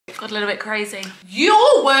Got a little bit crazy.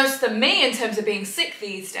 You're worse than me in terms of being sick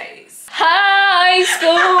these days. High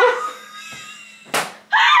school.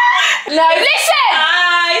 No, listen!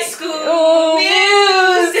 High school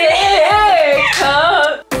music.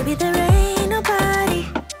 Baby, there ain't nobody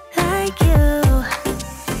like you.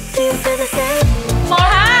 Do you feel the same?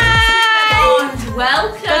 Hi. And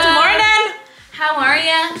welcome. Good morning. How are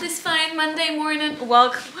you this fine Monday morning?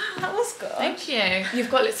 Welcome. Wow, that was good. Thank you.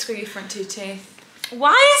 You've got little squiggy front two teeth.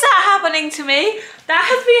 Why is that happening to me? That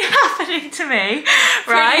has been happening to me,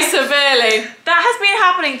 right? Pretty severely. That has been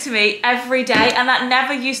happening to me every day, and that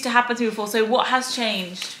never used to happen to me before. So what has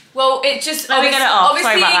changed? Well, it just Let me get it off.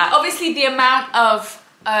 Sorry about that. Obviously the amount of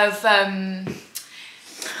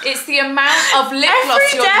it's the amount of lip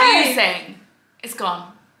gloss you're using. It's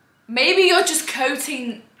gone. Maybe you're just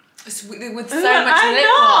coating with so much lip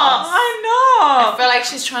gloss. I know. I feel like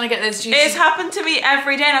she's trying to get those juices. It's happened to me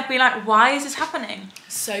every day, and I've been like, why is this happening?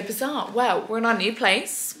 So bizarre. Well, we're in our new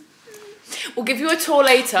place. We'll give you a tour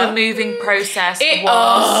later. The moving process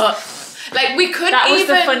was... like, we couldn't That was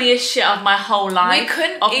even... the funniest shit of my whole life. We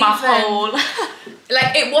couldn't of my whole...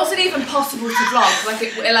 like, it wasn't even possible to vlog. Like,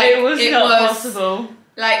 it was not possible.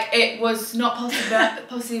 Like, it was not possible.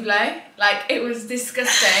 Like, it was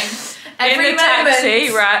disgusting. In the taxi,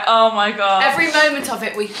 right? Oh my god. Every moment of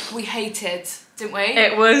it, we hated, didn't we?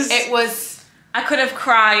 It was. I could have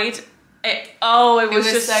cried. It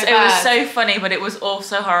was so funny, but it was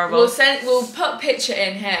also horrible. We'll put a picture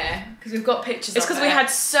in here because we've got pictures. It's because we had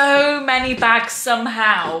so many bags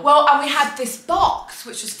somehow. Well, and we had this box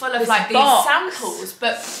which was full of these samples,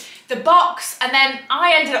 but the box, and then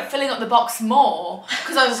I ended up filling up the box more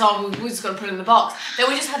because I was like, we just got to put it in the box. Then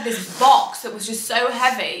we just had this box that was just so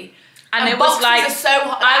heavy. And it was like,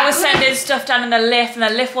 I was sending stuff down in the lift, and the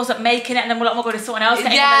lift wasn't making it, and then we're like, oh my god, is someone else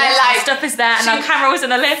getting in the lift? Like, and stuff is there, and our camera was in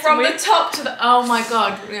the lift. From the top to the, oh my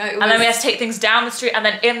god. And then we had to take things down the street, and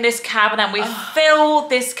then in this cab, and then we filled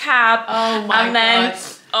this cab. Oh my god. And then,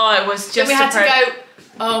 it was just we had to go,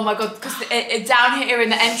 oh my god, because down here in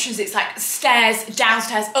the entrance, it's like stairs,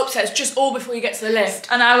 downstairs, upstairs, just all before you get to the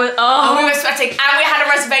lift. And I was, and we were sweating, and we had a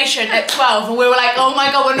reservation at 12, and we were like, oh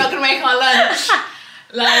my god, we're not going to make our lunch.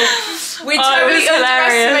 Like, we totally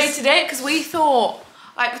underestimated it because we thought,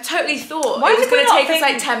 like, it was going to take us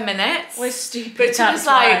like 10 minutes. We're stupid. But it took us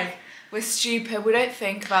like, we're stupid. We don't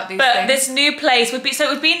think about these things. But this new place, we've been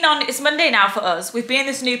it's Monday now for us. We've been in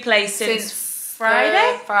this new place since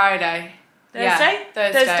Friday? Friday. Thursday? Yeah,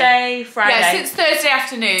 Thursday, Friday. Yeah, since Thursday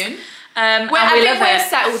afternoon. I think we're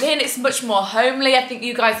settled in. It's much more homely. I think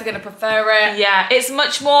you guys are going to prefer it. Yeah, it's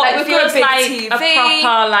much more. Like, it feels like TV. a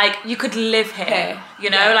proper, like, you could live here. You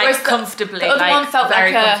know, like comfortably. The other one felt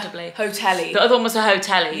very like comfortably. A hotel-y. The other one was a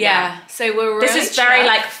hotel-y. Yeah. So we're really. This is very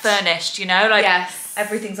like furnished. You know, like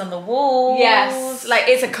everything's on the walls. Yes. Like,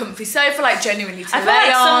 it's a comfy sofa. Like, genuinely to lay on. I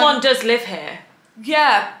feel like someone does live here.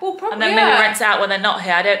 Yeah, well, probably. And then maybe rents out when they're not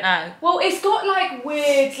here. I don't know. Well, it's got like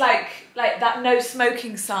weird, like that no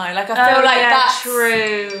smoking sign. Like, I feel like that's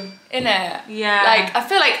true. Innit? Yeah. Like, I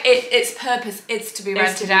feel like its purpose is to be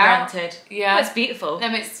rented out. Yeah. That's beautiful.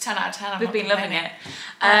 No, it's 10 out of 10. We've been loving it.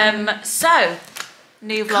 So,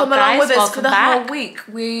 new vlog, come guys. along with us Welcome for the back. whole week.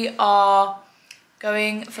 We are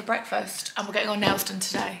going for breakfast and we're getting our nails done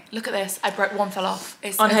today. Look at this. One fell off.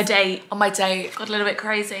 On her date. On my date. Got a little bit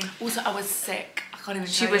crazy. Also, I was sick. I can't even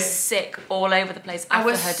tell you. She was sick all over the place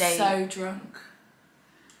after her date. I was so drunk.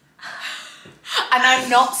 And I'm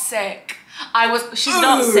not sick. She's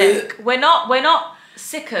not sick. We're not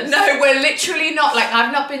sickers. No, we're literally not. Like,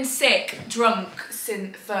 I've not been sick, drunk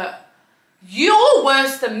for... You're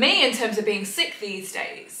worse than me in terms of being sick these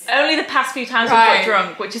days. Only the past few times we got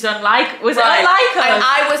drunk, which is unlike us.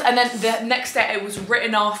 And then the next day it was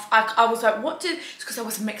written off. I was like, it's because I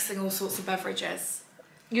was mixing all sorts of beverages.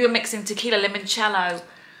 You were mixing tequila, limoncello,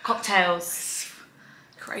 cocktails.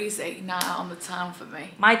 Crazy night out on the town for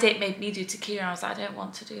me. My date made me do tequila and I was like, I don't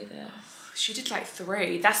want to do this. She did like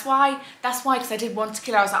 3. That's why, because I did 1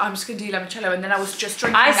 tequila, I was like, I'm just going to do limoncello, and then I was just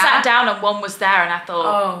drinking I sat down and 1 was there and I thought...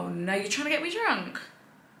 Oh no, you're trying to get me drunk?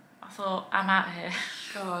 I thought, I'm out here.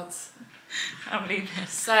 God. I'm leaving.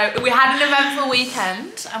 So, we had an eventful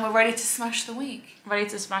weekend, and we're ready to smash the week. Ready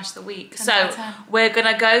to smash the week. So, we're going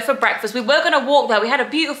to go for breakfast. We were going to walk there. We had a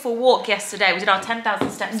beautiful walk yesterday. We did our 10,000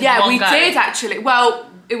 steps in one go. Yeah, we did actually. Well...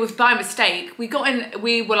 It was by mistake. We got in,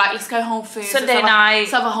 we were like, let's go Whole Foods. Sunday night.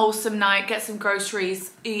 Let's have a wholesome night, get some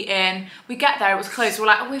groceries, eat in. We get there, it was closed. We're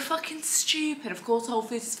like, oh, we're fucking stupid. Of course Whole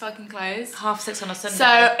Foods is fucking closed. 6:30 on a Sunday.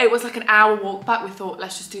 So it was like an hour walk back. We thought,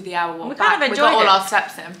 let's just do the hour walk back. Kind of enjoyed we got all our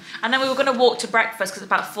steps in. And then we were going to walk to breakfast because it's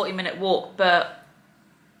about a 40-minute walk, but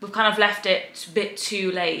we've kind of left it a bit too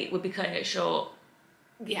late. We'll be cutting it short.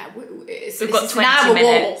 Yeah, we've got 20 an hour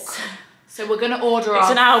minutes. Walk. So we're going to order It's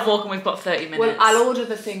an hour walk and we've got 30 minutes. Well, I'll order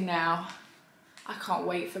the thing now. I can't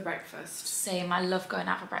wait for breakfast. Same, I love going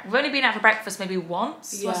out for breakfast. We've only been out for breakfast maybe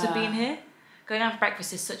once whilst we've been here. Going out for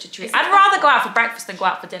breakfast is such a treat. I'd rather go out for breakfast than go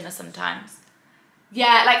out for dinner sometimes.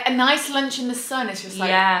 Yeah, like a nice lunch in the sun is just like...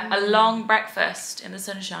 Yeah, a long breakfast in the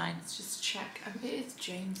sunshine. Let's just check. It is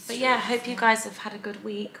James. But yeah, I hope you guys have had a good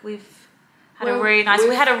week. We had a really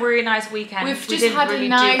nice weekend. We didn't had really a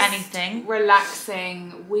nice, do anything.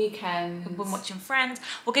 Relaxing weekend. We've been watching Friends.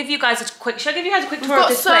 We'll give you guys a quick... Shall I give you guys a quick tour of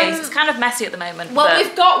this place? It's kind of messy at the moment. Well,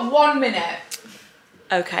 we've got 1 minute.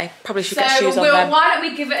 Okay, probably should get shoes on then. Why don't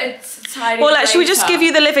we give it a tidy Well, should we just give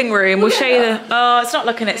you the living room? We'll show you the... Oh, it's not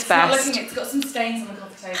looking its best. It's not looking... It's got some stains on the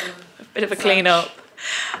coffee table. A bit of a clean up.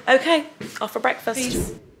 Okay, off for breakfast.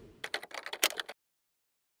 Peace.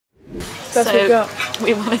 So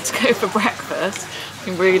we wanted to go for breakfast.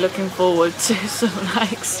 I'm really looking forward to some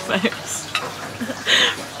like smokes,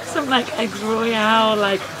 some like eggs royale,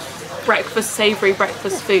 like breakfast, savoury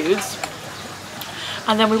breakfast foods.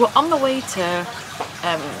 And then we were on the way to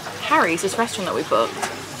Harry's, this restaurant that we booked.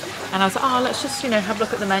 And I was like, oh, let's just, have a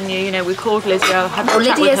look at the menu. We called Lydia, had a chat with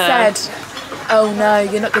her. Lydia said, oh no,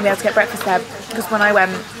 you're not going to be able to get breakfast there. Because when I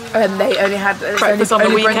went, they only had breakfast on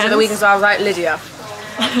the weekends. So I was like, Lydia.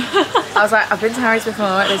 I was like, I've been to Harry's before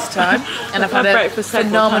at this time, and I've had a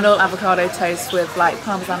phenomenal avocado toast with like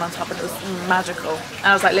parmesan on top, and it was magical. And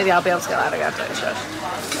I was like, Lydia, I'll be able to get that again, don't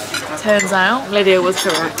you? Turns out, Lydia was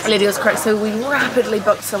correct. Lydia was correct. So we rapidly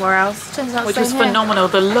booked somewhere else. Turns out, which was phenomenal.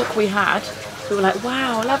 The look we had, we were like,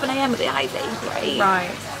 wow, 11 AM at the Ivy, great.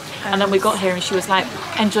 Right. And then we got here, and she was like,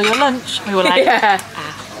 enjoy your lunch. We were like,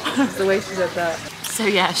 ah. That's the way she said that. So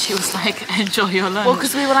yeah, she was like, enjoy your lunch. Well,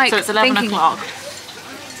 because we were like, so it's 11 o'clock.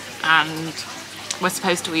 And we're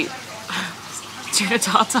supposed to eat tuna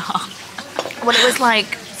tartare. Well, it was like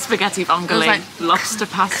spaghetti vongole, like lobster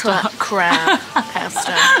pasta, crab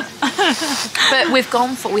pasta. But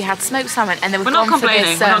we had smoked salmon, and then we're not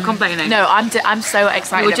complaining. We're not complaining. No, I'm so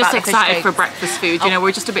excited. We're just excited for breakfast food.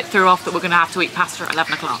 We're just a bit threw off that we're going to have to eat pasta at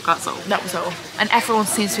 11 o'clock. That's all. That was all. And everyone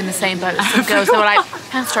seems to be in the same boat. Some girls, they were like,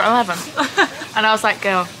 pasta at 11, and I was like,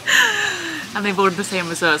 girl. And they've ordered the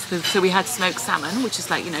same as us. So we had smoked salmon, which is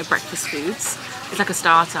like, breakfast foods. It's like a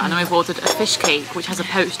starter. And then we've ordered a fish cake, which has a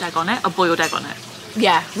poached egg on it, a boiled egg on it.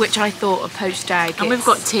 Yeah, which I thought a poached egg. And we've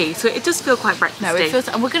got tea, so it does feel quite breakfasty. No, it feels,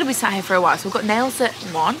 and we're going to be sat here for a while. So we've got nails at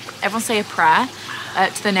 1. Everyone say a prayer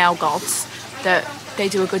to the nail gods that they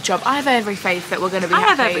do a good job. I have every faith that we're going to be happy. I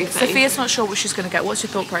have every faith. Sophia's not sure what she's going to get. What's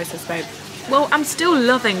your thought process, babe? Well, I'm still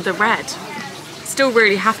loving the red. Still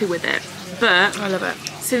really happy with it. But I love it.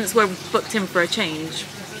 Since we're booked in for a change,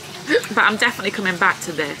 but I'm definitely coming back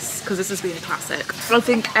to this because this has been a classic. I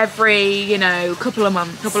think every couple of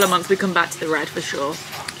months we come back to the red for sure.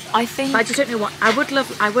 I think. But I just don't know what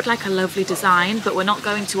I would like a lovely design, but we're not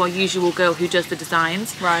going to our usual girl who does the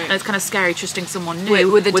designs. Right. And it's kind of scary trusting someone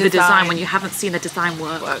new with a design when you haven't seen the design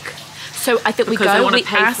work. So I think because we go. They want to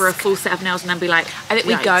pay for a full set of nails and then be like. I think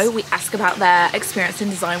we go. We ask about their experience in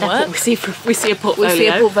design work. We see a portfolio. We see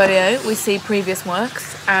a portfolio. We see previous works.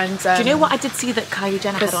 And do you know what I did see that Kylie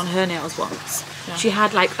Jenner had on her nails once? Yeah. She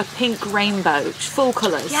had like a pink rainbow, full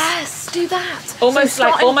colours. Yes, do that. Almost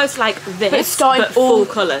like this, but full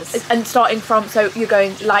colours. And starting from, so you're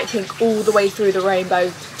going light pink all the way through the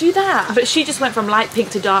rainbow. Do that. But she just went from light pink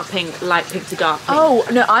to dark pink, light pink to dark pink. Oh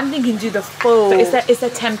no, I'm thinking do the full. But is there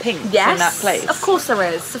 10 pinks in that place? Of course there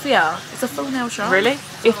is, Sophia. It's a full nail shop. Really?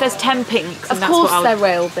 If there's 10 pinks, of course there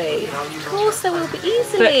will be. Of course there will be,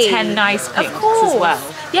 easily. But 10 nice pinks as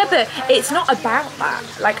well. Yeah, but it's not about that.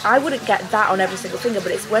 Like, I wouldn't get that on every single finger,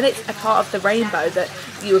 but it's when it's a part of the rainbow that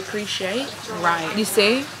you appreciate. Right. You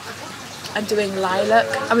see? I'm doing lilac.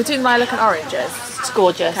 I'm doing lilac and oranges. It's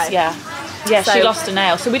gorgeous, okay. Yeah. Yeah, so, she lost a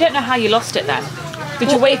nail. So we don't know how you lost it then.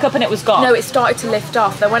 Did you wake up and it was gone? No, it started to lift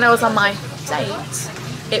off. Then when I was on my date,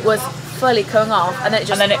 it was fully coming off, and then it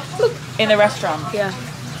just... And then it... In the restaurant? Yeah.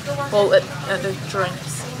 Well, at the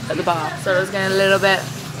drinks. At the bar. So it was getting a little bit...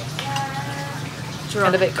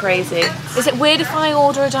 drunk. A bit crazy. Is it weird if I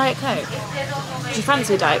order a Diet Coke? Do you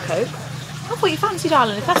fancy a Diet Coke? That's what you fancy,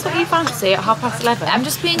 darling. If that's what you fancy at 11:30. I'm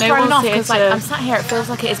just being thrown off because I'm sat here, it feels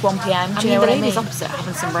like it is 1 p.m. Do you know what I mean? The opposite,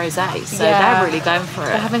 having some rosé, so they're really going for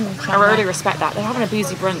it. I really respect that. They're having a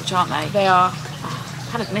boozy brunch, aren't they? They are.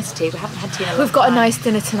 I've had a missed tea, we haven't had tea in a long We've got a nice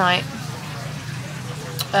dinner tonight.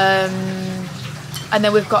 And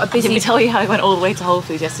then we've got a busy... Did we tell you how I went all the way to Whole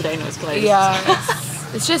Foods yesterday and it was closed? Yeah,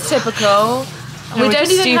 it's just typical. No, we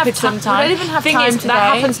don't even have sometimes. We don't even have time today.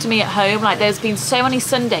 That happens to me at home. Like, there's been so many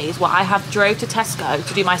Sundays where I have drove to Tesco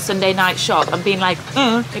to do my Sunday night shop and been like,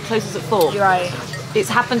 it closes at 4. You're right. It's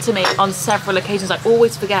happened to me on several occasions. I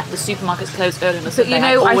always forget the supermarket's closed early on a Sunday. But you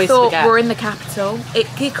know, I thought forget. we're in the capital. It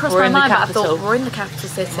crossed my mind, but I thought we're in the capital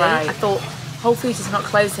city. Right. I thought Whole Foods is not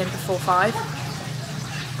closing before 5.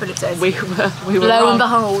 But it did. We were Lo wrong. and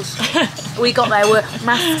behold, we got there, we're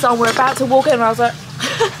masks on, we're about to walk in, and I was like,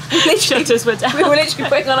 Shutters were down. we were literally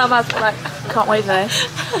putting on our masks, we're like, can't wait for this.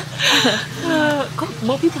 God,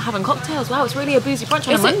 more people having cocktails. Wow, it's really a boozy brunch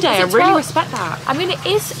on a Is it- Monday. is I it really 12? respect that. I mean, it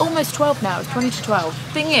is almost 12 now, it's 20 to 12.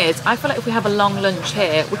 Thing is, I feel like if we have a long lunch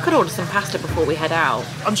here, we could order some pasta before we head out.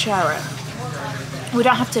 I'm sure it. We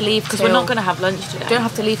don't have to leave Because we're not going to have lunch today. don't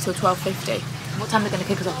have to leave till 12:50. What time are they going to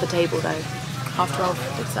kick us off the table though? Half 12, I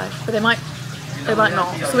think so. But they might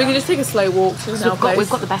not. So we can just take a slow walk to the nail place. We've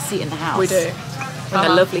got the best seat in the house. We do. In a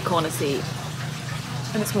lovely corner seat.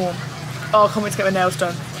 And it's warm. Oh, I can't wait to get my nails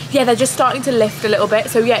done. Yeah, they're just starting to lift a little bit.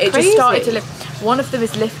 So yeah, it Crazy. just started to lift. One of them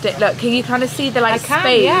is lifted. Look, can you kind of see the like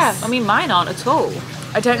space? Yeah. I mean, mine aren't at all.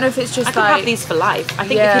 I don't know if it's just I could like have these for life. I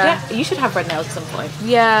think Yeah. if you should have red nails at some point. I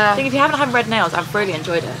Yeah. think if you haven't had red nails, I've really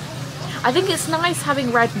enjoyed it. I think it's nice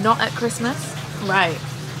having red not at Christmas. Right.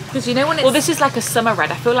 Because you know when it's Well, this is like a summer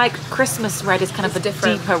red. I feel like Christmas red is kind of It's a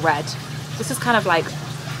different. deeper red. This is kind of like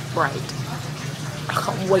bright. I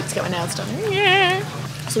can't wait to get my nails done. Yeah.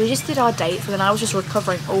 So we just did our dates and then I was just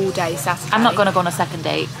recovering all day Saturday. I'm not going to go on a second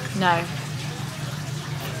date. No.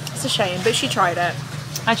 It's a shame, but she tried it.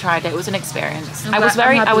 I tried it. It was an experience. I'm I was glad-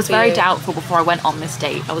 I'm happy for very you. doubtful before I went on this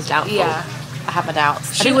date. I was doubtful. Yeah. I had my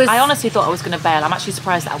doubts. She I honestly thought I was going to bail. I'm actually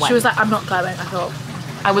surprised that I went. She was like, I'm not going. I thought.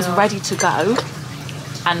 I was ready to go,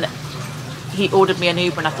 and he ordered me an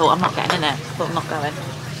Uber, and I thought, I'm not getting in it. I thought, I'm not going.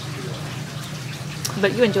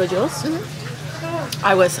 But you enjoyed yours. Mm-hmm.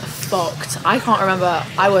 I was fucked. I can't remember.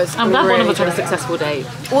 I was. I'm glad one of us had a drunk. successful date.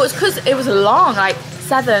 Well, it's because it was long, like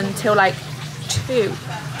 7 till like 2.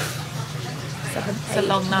 7, It's a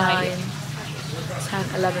long night.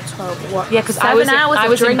 10, 11, 12. What? Yeah, because 7 I was hours I of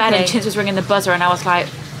was in bed and drinking. Chintz was ringing the buzzer, and I was like,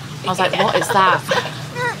 what is that?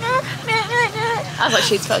 I was like,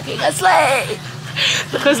 she's fucking asleep.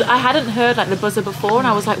 Because I hadn't heard like the buzzer before, and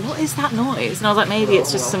I was like, what is that noise? And I was like, maybe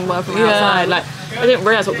it's just someone from outside. Like, I didn't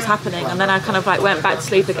realise what was happening, and then I kind of like went back to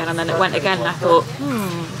sleep again, and then it went again, and I thought,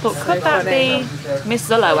 could that be Miss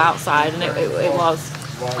Zullo outside? And it was.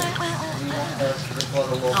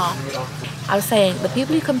 I was saying, the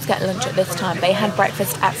people who come to get lunch at this time, they had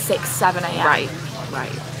breakfast at 6, 7 a.m. Right.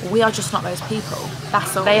 We are just not those people.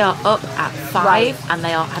 That's all. They are up at 5, Right. and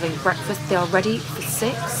they are having breakfast. They are ready for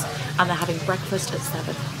 6, and they're having breakfast at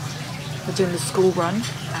 7. They're doing the school run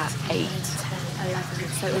at 8. 11.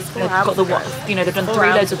 So it was 4 They've hours got the ago. they've done 4 3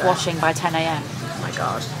 hours loads of ago. washing by 10 a.m. Oh my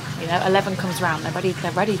god. 11 comes round. They're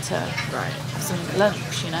ready to Right. have some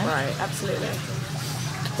lunch. Right, absolutely.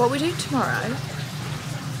 What are we doing tomorrow?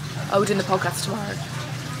 Oh, we're doing the podcast tomorrow.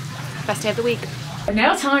 Best day of the week.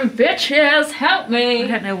 Nail time, bitches! Help me! I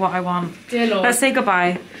don't know what I want. Dear Lord. Let's say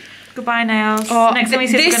goodbye. Goodbye, nails. Oh, Next time we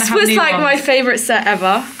see us, we're this gonna have was new like ones. my favourite set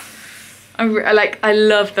ever. I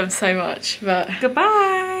love them so much, but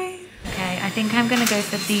Goodbye. Okay, I think I'm gonna go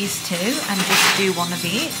for these 2 and just do one of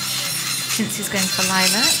each. Since he's going for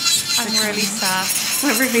lilac. I'm really sad.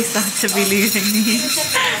 We're really sad to be losing these.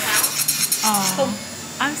 Oh,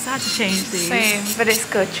 I'm sad to change these. same. But it's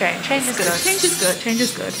good, change. Change is good. Change is good. Change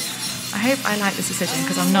is good. I hope I like this decision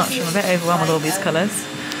because I'm not sure. I'm a bit overwhelmed with all these colours.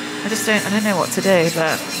 I don't know what to do,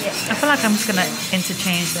 but I feel like I'm just gonna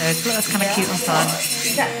interchange those. I feel like that's kind of cute and fun.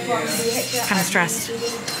 Kind of stressed.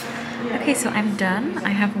 Okay, so I'm done. I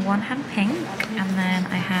have one hand pink and then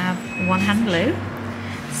I have one hand blue.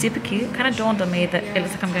 Super cute. Kind of dawned on me that it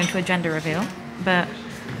looks like I'm going to a gender reveal, but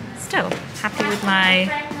still happy with my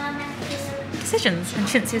decisions. And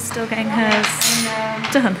Cinzia's still getting hers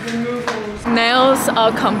done. Nails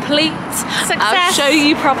are complete. Success. I'll show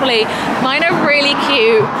you properly. Mine are really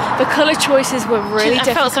cute. The colour choices were really difficult.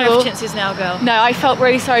 I felt sorry for Cinzia's nail girl. No, I felt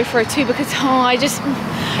really sorry for her too because I just,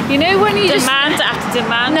 you know when you just Demand after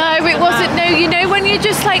demand. no, after it wasn't. demand. No, you know when you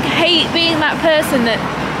just like hate being that person that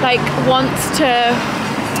like wants to.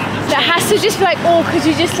 That has to just be like, oh, could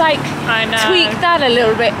you just like I know. tweak that a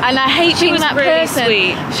little bit? And I hate being was that really person.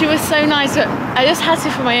 sweet. She was so nice, but I just had to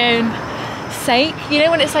for my own sake. You know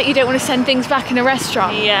when it's like you don't want to send things back in a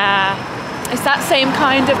restaurant? Yeah. It's that same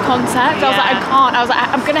kind of concept. I was like, I Yeah. can't. I was like,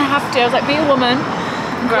 I'm gonna have to. I was like, be a woman,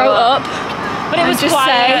 grow up. But it and was just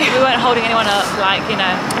quiet. say. We weren't holding anyone up, like, you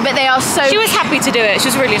know. But they are so. She was happy to do it. She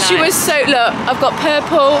was really nice. She was so. Look, I've got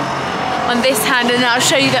purple on this hand, and I'll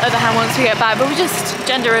show you the other hand once we get back. But we just.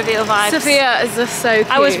 gender reveal vibes. Sophia is just so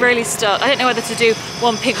cute. I was really stuck. I didn't know whether to do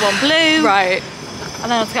one pink, one blue. right. And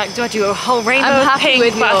then I was like, do I do a whole rainbow I'm of happy pink?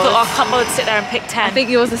 with But I thought, yours. I can't bother to sit there and pick 10. I think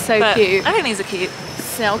yours are so But cute. I think these are cute.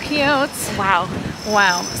 So cute. Wow.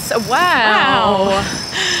 Wow. Wow.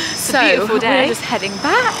 It's a beautiful day. We're just heading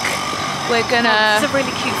back. We're gonna... It's a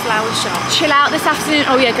really cute flower shop. Chill out this afternoon.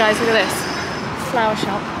 Oh yeah, guys, look at this. Flower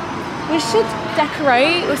shop. We should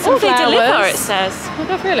decorate with some flowers. They deliver, it says. Oh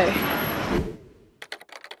God, really?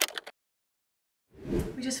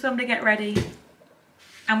 We just filmed to get ready.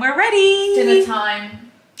 And we're ready. Dinner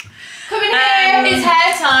time. Come in here, it's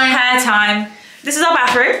hair time. Hair time. This is our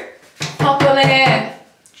bathroom. Pop on here.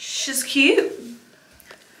 She's cute.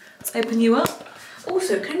 Let's open you up.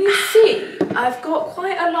 Also, can you see? I've got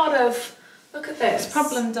quite a lot of, look at this.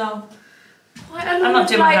 Problem doll. Quite a lot I'm not of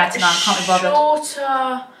doing my hair tonight, I can't be bothered.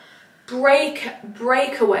 Shorter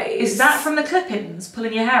breakaways. Is that from the clip-ins,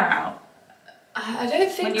 pulling your hair out? I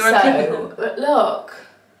don't think When you're so. applicable? But look.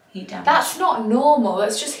 Heat damage. That's not normal,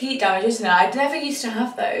 that's just heat damage, isn't it? I never used to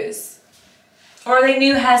have those. Or are they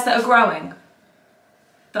new hairs that are growing?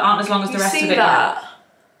 That aren't as long as the rest of it that? yet?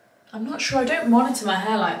 I'm not sure, I don't monitor my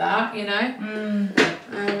hair like that, you know?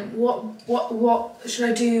 What should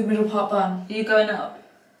I do middle part bun? Are you going up?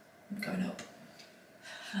 I'm going up.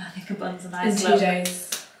 I think a bun's a nice In 2 look. days.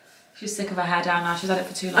 She's sick of her hair down now, she's had it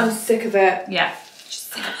for too long. I'm sick of it. Yeah. She's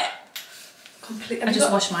sick of it. Completely. I just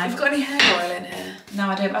washed mine. Have you got any hair oil in here? No,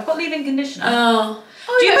 I don't. I've got leave-in conditioner. Oh.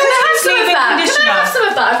 Do you yeah, ever can I have have some of leave-in that? conditioner? Can I have some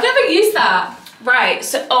of that? I've never used that. Right,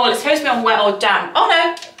 so, it's supposed to be on wet or damp. Oh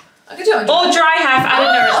no. I could do it on Or dry have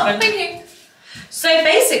added nourishment. Thank you. So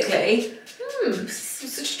basically,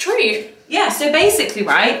 Such a treat. yeah, so basically,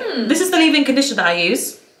 right, this is the leave-in conditioner that I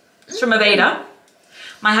use. It's from Aveda.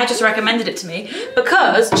 My hair just recommended it to me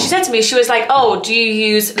because she said to me, she was like, oh, do you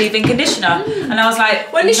use leave-in conditioner? And I was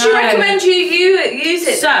like, When did she "No." recommend you use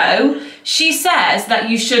it? So she says that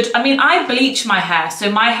you should, I mean, I bleach my hair,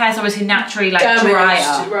 so my hair's obviously naturally like Damaged,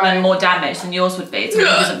 drier right. and more damaged than yours would be. It's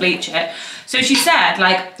because it doesn't bleach it. So she said,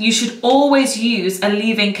 like, you should always use a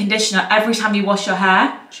leave-in conditioner every time you wash your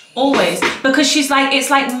hair. Always. Because she's like,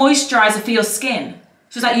 it's like moisturizer for your skin.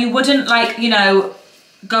 She's like, you wouldn't like, you know,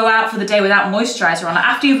 go out for the day without moisturizer on. Like,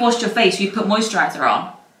 after you've washed your face, you put moisturizer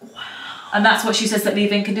on. Wow. And that's what she says that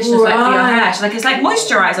leave-in conditioner is like for your hair. She's like, it's like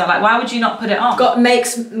moisturizer. Like, why would you not put it on?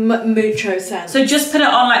 Makes mucho sense. So just put it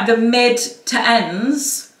on like the mid to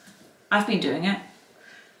ends. I've been doing it.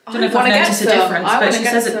 I don't know if I've noticed a difference, but she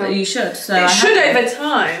says that you should. So it should over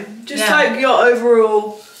time. Just like your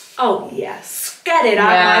overall. Oh yes, get it out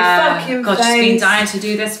my fucking God, face. she's been dying to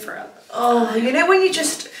do this forever. Oh, you know when you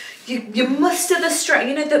just you muster the strength.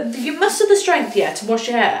 You know you muster the strength, to wash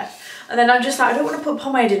your hair, and then I'm just like, I don't want to put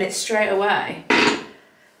pomade in it straight away.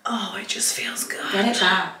 Oh, it just feels good. Get it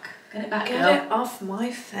back. Get it back, girl. Get it off my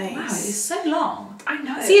face. Wow, it's so long. I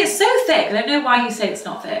know. See, it's so thick. I don't know why you say it's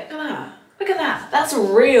not thick. Look at that. Look at that. That's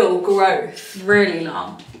real growth. Really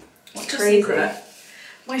long. What's your secret?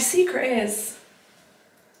 My secret is...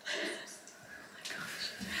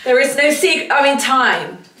 There is no secret. I mean,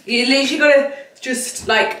 time. You literally gotta just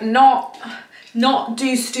like not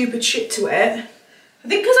do stupid shit to it. I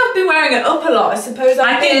think because I've been wearing it up a lot, I suppose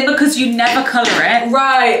I think because you never colour it.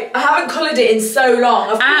 Right. I haven't coloured it in so long.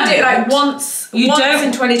 I've coloured it like once in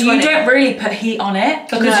 2020. You don't really put heat on it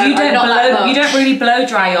because you don't really blow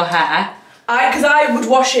dry your hair. Because I would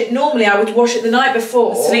wash it normally. I would wash it the night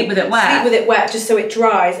before. Sleep with it wet. Sleep with it wet, just so it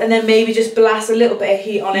dries, and then maybe just blast a little bit of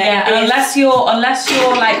heat on it. Yeah, and unless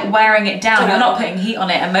you're like wearing it down, you're not putting heat on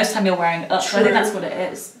it, and most of the time you're wearing it up. So I think that's what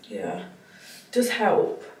it is. Yeah, it does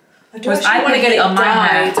help. I do want to get it on my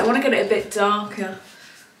hair. I want to get it a bit darker.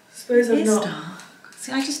 I suppose I'm not. Dark.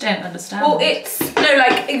 See, I just don't understand. Well,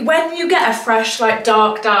 like when you get a fresh like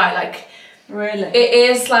dark dye, like really, it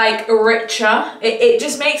is like richer. It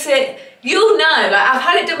just makes it. You'll know, like I've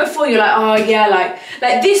had it done before, you're like, oh yeah,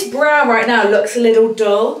 like this brown right now looks a little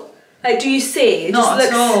dull. Like, do you see? It Not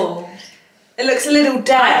just at all. It looks a little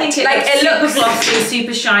dead. I think it looks super glossy,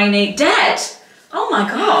 super shiny. Dead? Oh my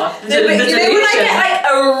god. You know when I get like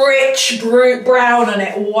a rich brown on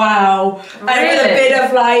it, wow. Really? And with a bit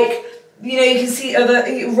of like, you know, you can see other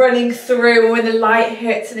running through when the light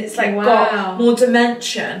hits and it's like got more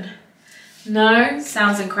dimension. No?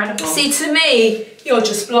 Sounds incredible. See, to me, you're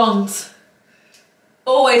just blonde.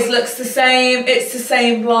 Always looks the same, it's the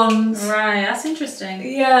same blonde. Right, that's interesting.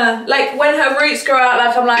 Yeah, like when her roots grow out,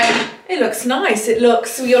 like I'm like, it looks nice, it looks,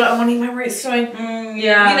 so you're like, I want my roots showing.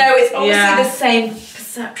 Yeah. You know, it's obviously the same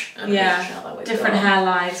perception. Yeah, different hair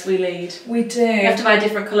lives we lead. We do. You have to buy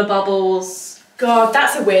different colour bubbles. God,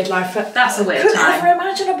 that's a weird life. That's a weird Couldn't time. ever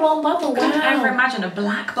imagine a blonde bubble. Couldn't ever imagine a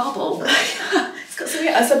black bubble. It's got some,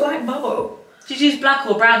 it's a black bubble. Did you use black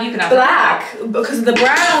or brown? You can have black. Because of the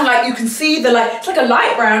brown, like you can see the like, it's like a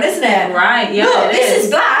light brown, isn't it? Right, yeah. Look, this is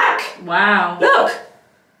black. Wow. Look.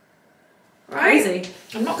 Right? Crazy.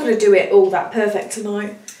 I'm not going to do it all that perfect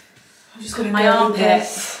tonight. I'm just going to my go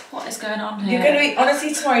armpits. What is going on here? You're going to be,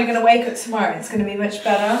 honestly, tomorrow you're going to wake up tomorrow and it's going to be much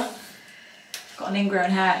better. Got an ingrown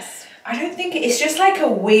hairs. I don't think it's just like a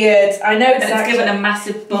weird, I know exactly. And it's given a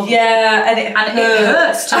massive bump. Yeah, and it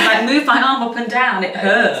hurts to like move my arm up and down, it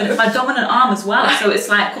hurts. And it's my dominant arm as well, so it's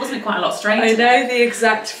like causing me quite a lot of strain. I know the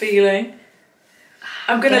exact feeling.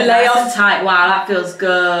 I'm going to lay off. Tight, wow, that feels good.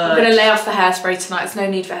 I'm going to lay off the hairspray tonight. There's no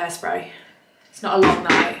need for hairspray. It's not a long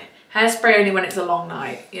night. Hairspray only when it's a long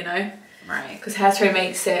night, you know? Right. Because hairspray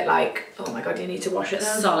makes it like, oh my God, you need to wash it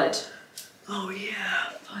then. Solid. Oh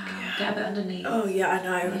yeah. Yeah. Get a bit underneath. Oh yeah, I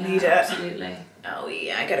know, I need it. Absolutely. Oh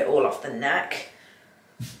yeah, I get it all off the neck.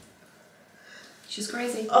 She's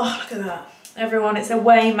crazy. Oh, look at that. Everyone, it's a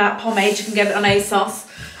Way Matte Pomade. You can get it on ASOS.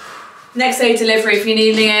 Next day delivery if you're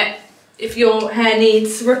needing it. If your hair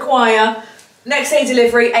needs, require. Next day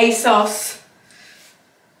delivery, ASOS.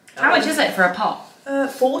 How much is it for a pot?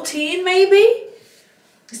 14 maybe?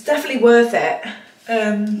 It's definitely worth it.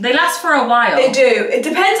 They last for a while. They do. It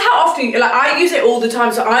depends how often. Like I use it all the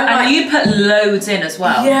time, so I'm. And you put loads in as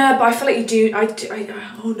well. Yeah, but I feel like you do.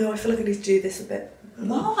 Oh no, I feel like I need to do this a bit.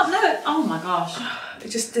 What? No. Oh my gosh.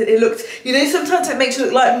 It looked. You know, sometimes it makes you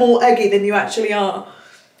look like more eggy than you actually are.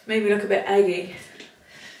 Maybe look a bit eggy.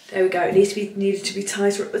 There we go. It needed to be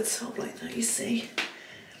tighter at the top like that. You see.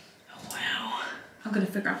 Oh wow. I'm gonna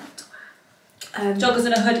figure out what to wear. Joggers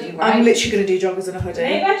and a hoodie, right? I'm literally going to do joggers and a hoodie.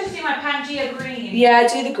 Maybe I just do my Pangea green. Yeah,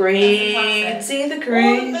 do the green. Do the green.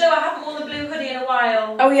 Or the blue. I haven't worn the blue hoodie in a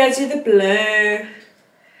while. Oh yeah, do the blue.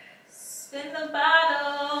 Spin the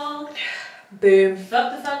bottle. Boom.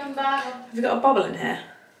 Fuck the fucking bottle. Have you got a bobble in here?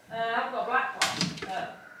 I've got a black one.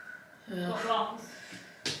 But got blondes.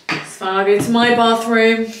 It's fine, I'll go to my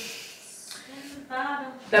bathroom. Spin the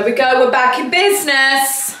bottle. There we go, we're back in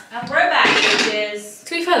business. And we're back, bitches.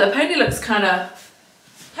 To be fair, the pony looks kind of...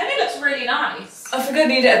 Pony looks really nice. I think I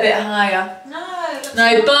need it a bit higher.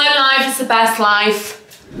 No, bun life is the best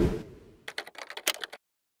life.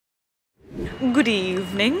 Good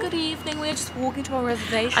evening. Good evening, we're just walking to our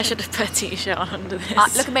reservation. I should have put a t-shirt on under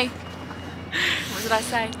this. Look at me. What did I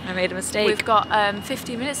say? I made a mistake. We've got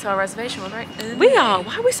 15 minutes to our reservation, right? We are?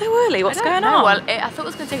 Why are we so early? What's going on? Well, I thought it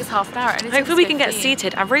was going to take us half an hour. And hopefully we can get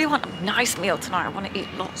seated. I really want a nice meal tonight. I want to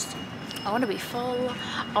eat lots. I want to be full.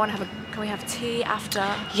 I want to have a... Can we have tea after?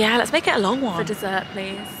 Yeah, let's make it a long one. For dessert,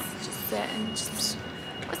 please. Just sit and just...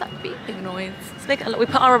 What's that beeping noise? Let's make it, we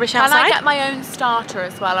put our rubbish outside. Can I get my own starter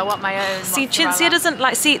as well? I want my own. See, Cinzia doesn't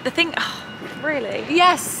like... See, the thing... Oh, really?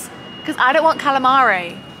 Yes, because I don't want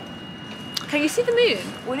calamari. Can you see the moon?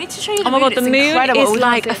 We need to show you the moon. Oh my God, the moon is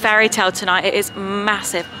like a fairy it. tale tonight. It is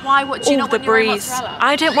massive. Why? What, do you not want your own mozzarella?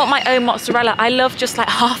 I don't want my own mozzarella. I love just like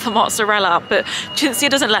half a mozzarella, but Cinzia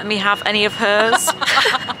doesn't let me have any of hers.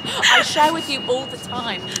 I share with you all the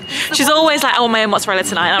time. She's always like, I want my own mozzarella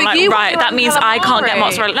tonight. And I'm like, right, that means I can't get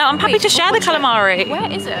mozzarella. No, I'm happy to share the calamari.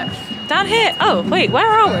 Where is it? Down here. Oh, wait, where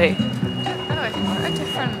are we? Oh, a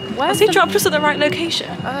different... Has he dropped us at the right location?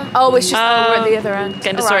 Oh, it's just we're at the other end.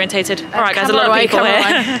 Getting disorientated. All right, guys, a lot of people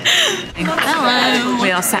here. Hello.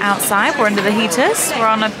 We are sat outside. We're under the heaters. We're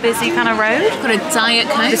on a busy kind of road. Got a Diet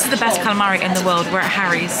Coke. This is the best calamari in the world. We're at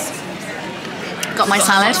Harry's. Got my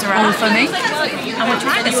salad, all for me. And we're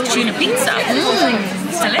trying this tuna pizza.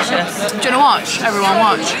 It's delicious. Do you want to watch? Everyone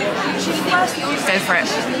watch. Go for it.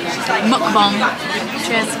 Mukbang.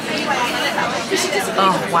 Cheers.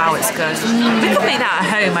 Oh, wow, it's good. We could make that at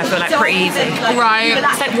home, I feel like, pretty easy. Right.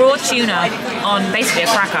 It's like raw tuna on basically a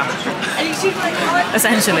cracker.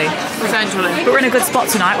 Essentially. But we're in a good spot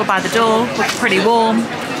tonight. We're by the door. We're pretty warm.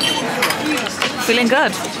 Feeling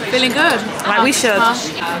good. Feeling good. Like we should. I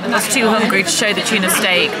was too hungry to show the tuna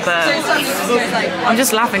steak, but I'm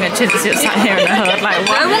just laughing at Cinzia sat here in the hood. Like,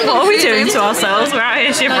 what are we doing to ourselves? We're out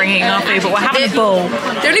here shivering our food, but we're having a ball.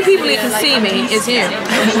 The only people you can see me is you.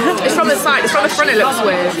 It's from the side. It's from the front. It looks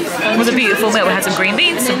weird. It was a beautiful meal. We had some green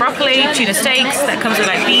beans, some broccoli, tuna steaks that comes with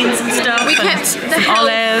like beans and stuff. We kept the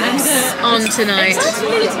olives on tonight.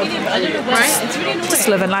 Right? Just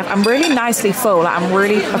living life. I'm really nicely full. Like,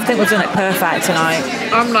 I think we've done it perfect tonight.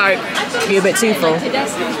 I'm like, you're a bit too full.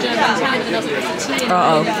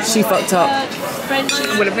 Uh-oh, she fucked up.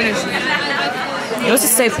 I would have finished. Yours is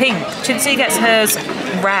so pink. Cinzia gets hers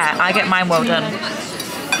rare. I get mine well done.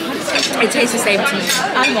 It tastes the same to me.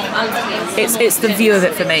 It's the view of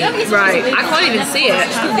it for me. Right. I can't even see it.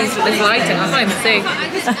 This lighting, I can't even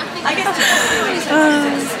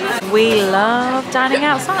see. We love dining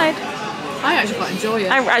outside. I actually quite enjoy it.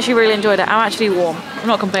 I actually really enjoyed it. I'm actually warm. I'm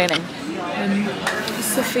not complaining.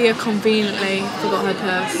 Sophia conveniently forgot her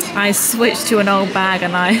purse. I switched to an old bag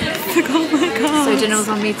and I forgot my card. So dinner was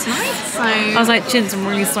on me tonight. So I was like, Chintz, I'm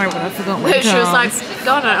really sorry, but I forgot my card. she was like,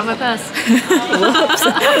 God, I don't have my purse. Whoops.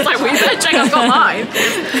 I was like, well, you better check I've got mine.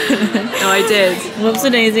 No, I did. Whoops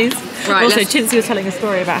and daisies. Right, also, Chintzy was telling a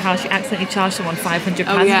story about how she accidentally charged someone £500 for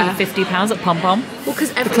 £50 at Pom Pom. Well,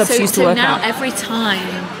 because the club she used to work now at.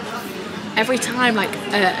 every time like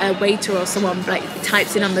a waiter or someone like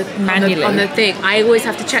types in on the Manually. on the thing, I always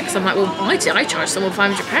have to check. So I'm like, well, I charged someone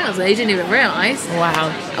 £500 and they didn't even realise. Wow.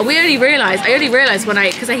 And I only realised when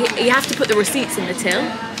you have to put the receipts in the till,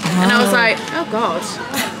 and I was like, oh God.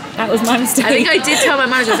 That was my mistake. I think I did tell my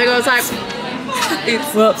manager. I was like,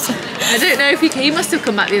 whoops. I don't know if he must have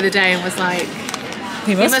come back the other day and was like,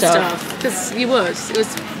 He must have. because he would. It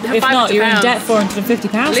was If not, you're in debt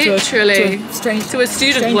 £450 literally to a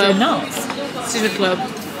student club. Nuts. Student club.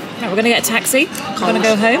 Right, we're going to get a taxi. We're going to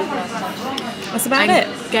go home. That's about it.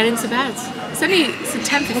 Get into bed. It's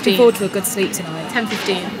 10:15. Looking forward to a good sleep tonight.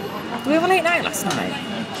 10:15. Did we have a late night last night?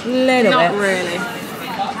 Little Not bit. really.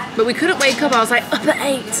 But we couldn't wake up. I was like, up at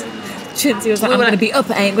 8. Chintzy was like, I'm going to be up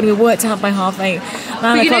at 8, I'm going to be worked out by 8:30.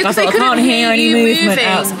 9 o'clock, I thought, I can't hear any movement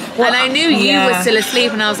else. Well, and I knew you were still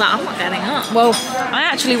asleep, and I was like, I'm not getting up. Well, I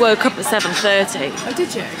actually woke up at 7:30. Oh,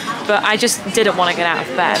 did you? But I just didn't want to get out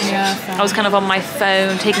of bed. Yeah, fair. I was kind of on my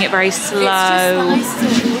phone, taking it very slow. It's just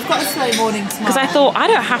nice. We've got a slow morning tomorrow. Because I thought, I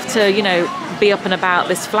don't have to, be up and about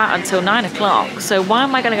this flat until 9 o'clock. So why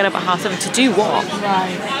am I going to get up at 7:30 to do what?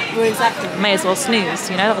 Right. Well, exactly. May as well snooze,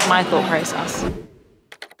 that was my thought process.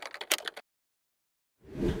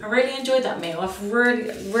 I really enjoyed that meal. I've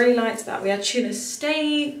really liked that. We had tuna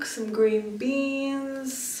steak, some green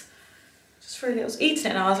beans. Just really, I was eating it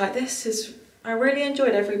and I was like, I really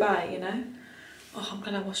enjoyed every bite, Oh, I'm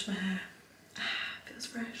glad I washed my hair. Feels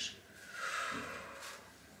fresh.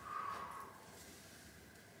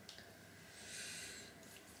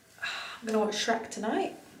 I'm gonna watch Shrek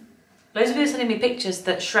tonight. Loads of people are sending me pictures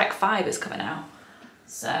that Shrek 5 is coming out.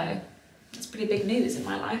 So, that's pretty big news in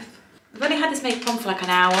my life. We've only had this makeup on for like an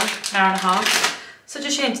hour and a half. Such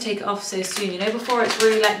a shame to take it off so soon, before it's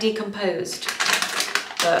really like decomposed.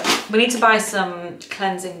 But we need to buy some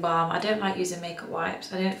cleansing balm. I don't like using makeup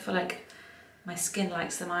wipes. I don't feel like my skin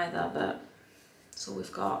likes them either, but that's all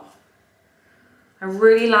we've got. I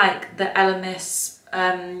really like the Elemis,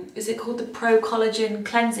 is it called the Pro Collagen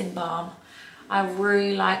Cleansing Balm? I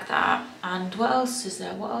really like that. And what else is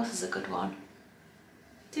there? What else is a good one?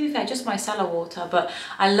 To be fair, just micellar water, but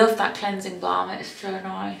I love that cleansing balm. It's so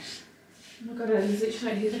nice. Oh my God, I was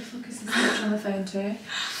literally like, who the fuck is this bitch on the phone to?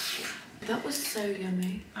 That was so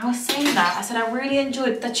yummy. I was saying that. I said I really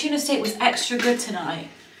enjoyed, the tuna steak was extra good tonight.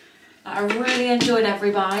 I really enjoyed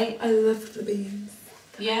every bite. I love the beans.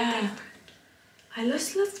 Yeah. I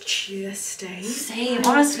just love tuna steak. Same,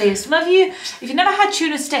 honestly. Some of you, if you've never had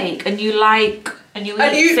tuna steak and you eat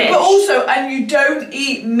fish. But also, and you don't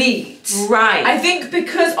eat meat. Right. I think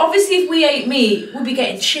because obviously if we ate meat, we'd be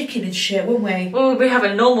getting chicken and shit, wouldn't we? Well, we'd be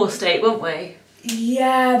having normal steak, wouldn't we?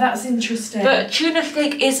 Yeah, that's interesting. But tuna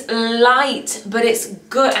steak is light, but it's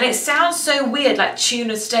good. And it sounds so weird, like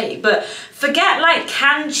tuna steak, but forget like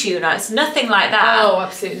canned tuna. It's nothing like that. Oh,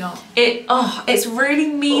 absolutely not. It's really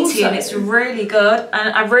meaty and it's really good.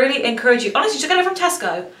 And I really encourage you, honestly, just get it from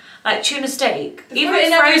Tesco. Like tuna steak. Even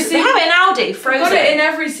frozen. They have it in Aldi, frozen. Got it in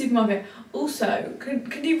every supermarket. Also,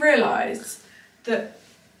 can you realise that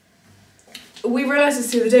we realised this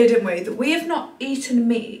the other day, didn't we? That we have not eaten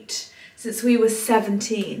meat since we were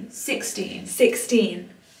 17. 16. 16.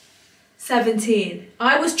 17.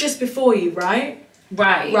 I was just before you, right?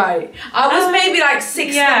 Right. Right. I was maybe like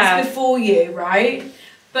 6 months before you, right?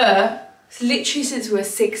 But it's literally since we were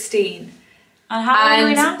 16. And how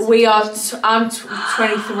old are we now? I'm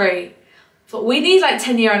 23. But we need like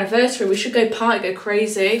 10-year anniversary. We should go party, go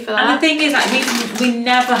crazy for that. And the thing is, like, we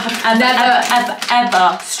never have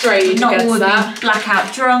ever strayed not against all that. been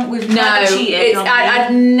blackout drunk. We've never cheated.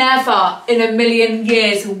 I'd never in a million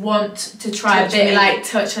years want to try a bit like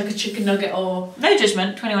touch like a chicken nugget or. No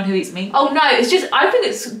judgment to anyone who eats meat. Oh no, it's just I think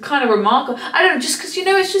it's kind of remarkable. I don't know, just because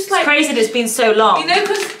it's just like it's crazy that it's been so long.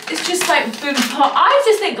 Because it's just like been part. I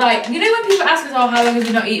just think like when people ask us, oh, how long have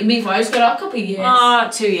you not eaten meat for? I just go like a couple of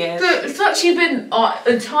years. 2 years. But it's actually been our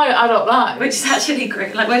entire adult life, which is actually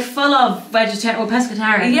great. Like we're full of vegetarian or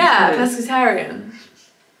pescatarian. Yeah, pescatarian.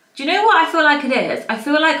 Do you know what I feel like it is? I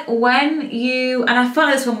feel like when you, and I feel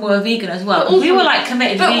like this when we were vegan as well. Also, we were like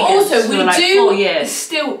committed vegans. But also we like do 4 years.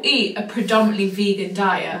 Still eat a predominantly vegan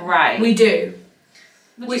diet. Right. We do.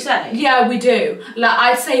 Would you say? Yeah, we do. Like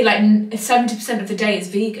I'd say like 70% of the day is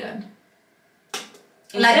vegan.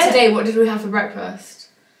 Like today, what did we have for breakfast?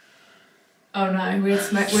 Oh no, we had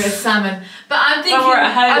salmon. But I'm thinking, we're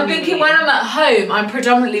at home, I'm thinking when I'm at home, I'm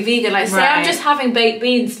predominantly vegan. Like, say I'm just having baked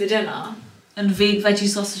beans for dinner. And veggie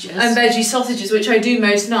sausages. And veggie sausages, which I do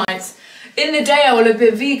most nights. In the day, I will have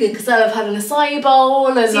been vegan because I'll have had an acai bowl.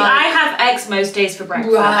 And see, I have eggs most days for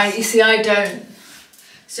breakfast. Right, you see, I don't.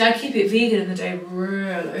 So I keep it vegan in the day,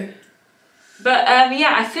 really. But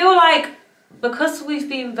yeah, I feel like because we've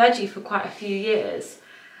been veggie for quite a few years,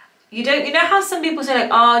 you know how some people say like,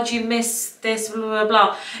 oh, do you miss this, blah, blah,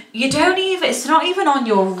 blah. You don't even, it's not even on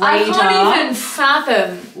your radar. I can't even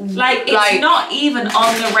fathom. Like, it's not even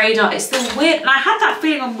on the radar. It's the weird, and I had that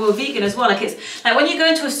feeling when we were vegan as well. Like, it's like when you go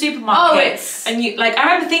into a supermarket and you, like, I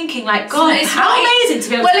remember thinking like, God, it's how amazing to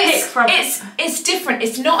be able to pick from. It's different.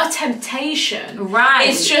 It's not a temptation. Right.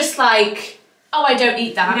 It's just like, oh, I don't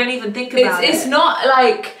eat that. You don't even think about it. It's not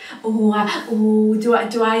like,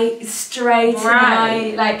 do I stray tonight?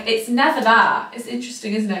 Right. Like, it's never that. It's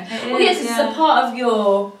interesting, isn't it? Yes, it's a part of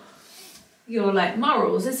your like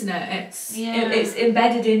morals, isn't it? It's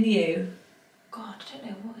embedded in you. God, I don't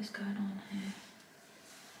know what is going on here.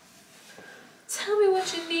 Tell me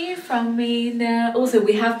what you need from me now. Also,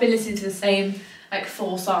 we have been listening to the same like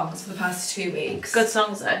 4 songs for the past 2 weeks. Good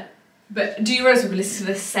songs though. But do you realise we've been listening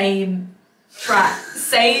to the same track,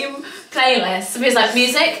 same playlist? So it's like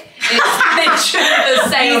music. It's literally the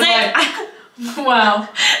same. Music. Wow,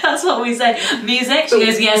 that's what we say. Music. She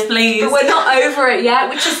goes, yes, please. But we're not over it yet,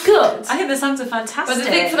 which is good. I think the songs are fantastic. But I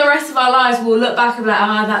think for the rest of our lives, we'll look back and be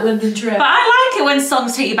like, that London trip. But I like it when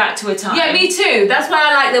songs take you back to a time. Yeah, me too. That's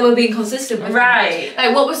why I like that we're being consistent with right.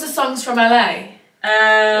 Like, what was the songs from LA?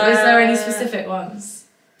 Was there any specific ones?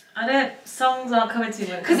 Songs aren't coming to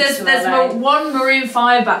me. Because there's one Maroon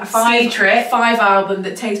 5 album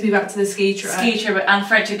that takes me back to the ski trip. Ski trip and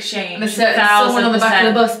French Exchange. And there's someone on the back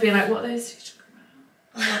of the bus being like, what are those?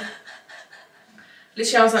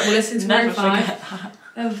 Literally, I was like, well, listen to Maroon 5.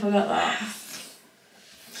 Never forget that.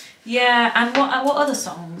 Yeah, and what other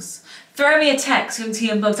songs? Throw Me a Text from Tea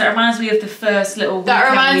and Bugs. That reminds me of the first little That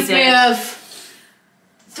reminds we did. me of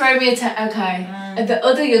Throw Me a Text. Okay. The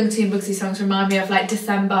other Young Teen Bugsy songs remind me of like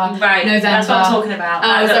December, right, November. That's what I'm talking about.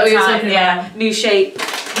 Oh, is that what you're talking about? New Shape.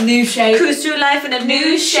 New Shape. Cruise through life in a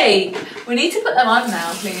new shape. We need to put them on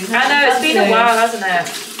now, please. I know, it's been a while, hasn't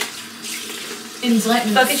it?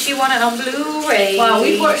 Indictment. Look if you want it on Blu-ray. Wow,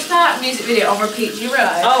 we've watched that music video on repeat, do you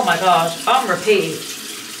realise? Oh my god, on repeat.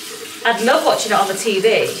 I'd love watching it on the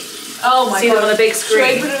TV. Oh my god. See them on the big screen.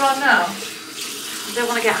 Should I put it on now? I don't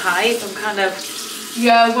want to get hyped, I'm kind of...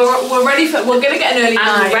 Yeah, we're ready for, we're gonna get an early night.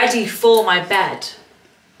 I'm ready for my bed.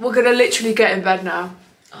 We're gonna literally get in bed now.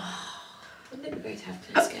 Oh, wouldn't it be great to have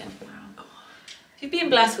clear skin? Wow. If you've been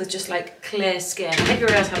blessed with just like clear skin, I think you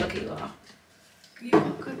realise how lucky you are. You've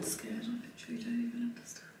got good skin, I literally don't even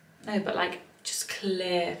understand. No, but like just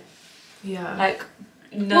clear. Yeah. Like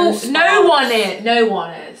no one is.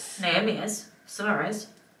 Naomi is. Summer is.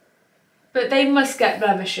 But they must get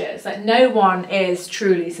blemishes. Like, no one is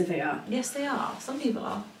truly Sophia. Yes, they are. Some people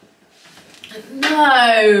are.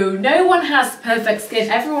 No one has perfect skin.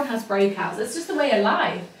 Everyone has breakouts. It's just the way of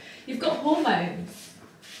life. You've got hormones.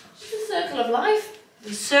 It's just the circle of life.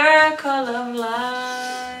 The circle of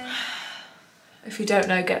life. If you don't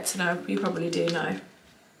know, get to know. You probably do know.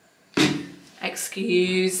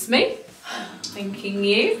 Excuse me. Thanking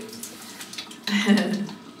you.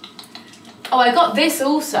 Oh, I got this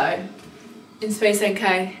also. In Space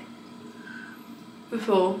NK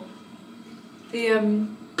before the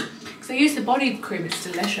because I used the body cream. It's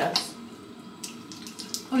delicious.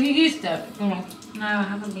 Have you used it? No, I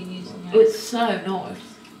haven't been using it. It's so nice.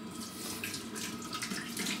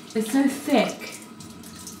 It's so thick.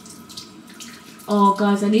 Oh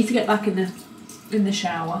guys, I need to get back in the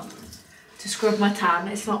shower to scrub my tan.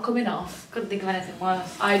 It's not coming off. Couldn't think of anything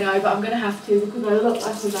worse. I know, but I'm gonna have to because I look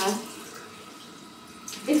better there.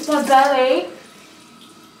 It's my belly.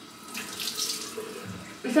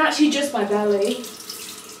 It's actually just my belly.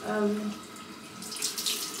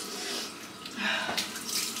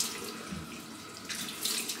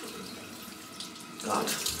 God.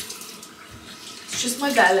 It's just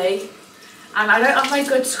my belly. And I don't have my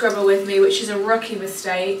good scrubber with me, which is a rookie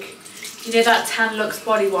mistake. You know that Tan Lux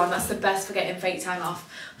body one? That's the best for getting fake tan off.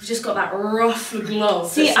 I've just got that rough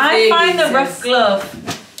glove. See, I find the rough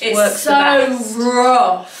glove it's so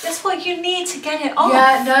rough. That's what you need to get it off.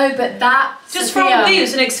 Yeah, no, but that just from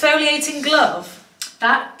Boots, an exfoliating glove.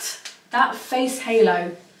 That face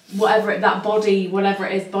halo, whatever it, that body, whatever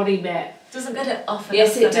it is, body bit doesn't get it off.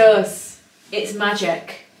 Yes, it does. It's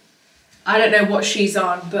magic. I don't know what she's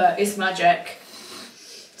on, but it's magic.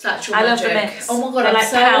 It's actual magic. I love the mix. Oh my god, I I'm like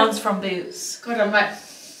so pounds from Boots. God, I'm like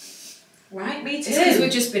Right, me too. It's because we've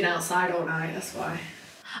just been outside all night, that's why.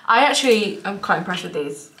 I actually am quite impressed with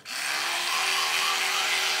these.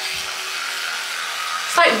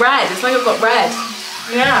 It's like red, it's like I've got red.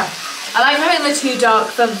 Yeah. I like having the two dark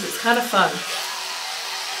thumbs, it's kind of fun.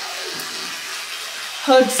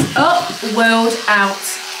 Hoods up, world out.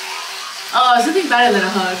 Oh, there's nothing better than a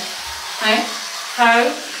hood. Hey?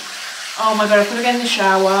 Hey? Oh my god, I put it in the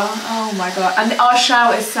shower. Oh my god. And our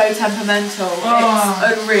shower is so temperamental. Oh.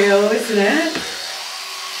 It's unreal, isn't it?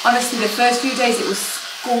 Honestly, the first few days it was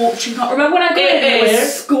scorching hot. Remember when I got it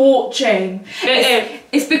was scorching.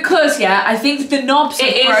 It's because, yeah, I think the knobs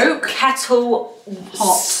broke. Kettle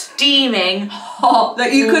hot. Steaming hot.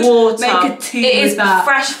 That you could water. make a tea It with is that.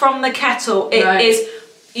 fresh from the kettle. It is,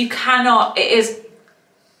 you cannot, it's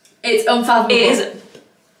unfathomable. It is.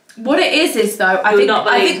 What it is though, I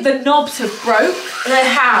think the knobs have broke. They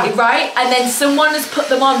have. Right? And then someone has put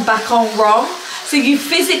them back on wrong. So you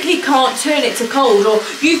physically can't turn it to cold, or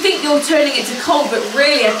you think you're turning it to cold, but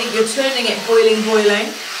really I think you're turning it boiling.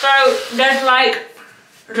 So there's like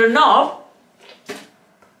the knob,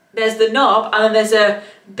 there's the knob, and then there's a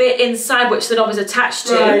bit inside which the knob is attached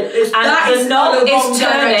to, and the knob is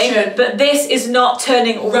turning, but this is not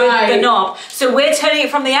turning with the knob. So we're turning it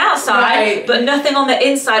from the outside, but nothing on the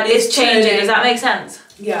inside is changing. Does that make sense?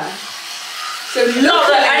 Yeah. So luckily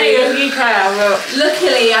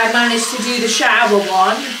I managed to do the shower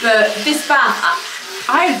one, but this bath,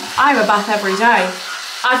 I have a bath every day.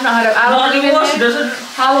 I've not had a. How long have you been here?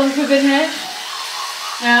 How long have you been here?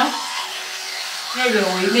 Now? Maybe a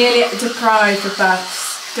week. Nearly deprived of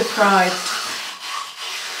baths. Deprived.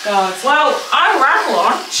 God. Well, I ran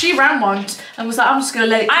one. She ran one and was like, I'm just going to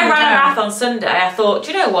let it cool I ran down. a bath on Sunday. I thought,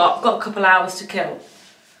 do you know what? I've got a couple hours to kill.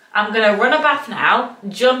 I'm going to run a bath now,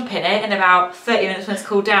 jump in it in about 30 minutes when it's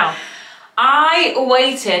cooled down. I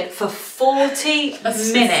waited for 40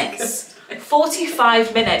 minutes.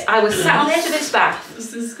 45 minutes. I was sat on the edge of this bath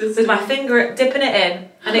with my finger dipping it in,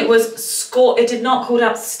 and it was it did not cool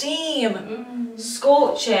down. Steam.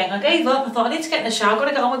 Scorching. I gave up. I thought, I need to get in the shower. I've got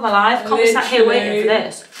to get on with my life. I can't be sat here waiting for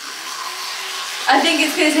this. I think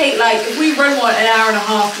it's going to take, like, if we run one, an hour and a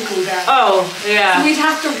half to cool down. Oh, yeah. We'd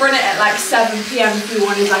have to run it at like 7 PM if we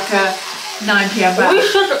wanted like a 9 PM bath. We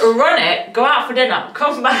should run it, go out for dinner,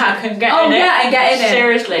 come back and get in it. Oh yeah, and get in it.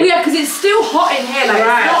 Seriously. Well, yeah, because it's still hot in here, like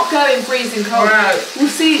it's not going freezing cold. We'll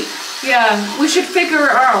see. Yeah, we should figure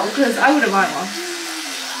it out because I wouldn't mind one.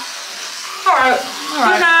 Alright.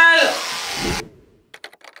 Good night.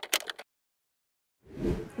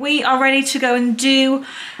 We are ready to go and do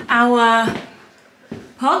our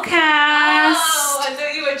podcast. Oh, I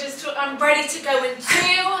thought you were just. I'm ready to go and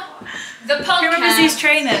do the podcast. Who remembers these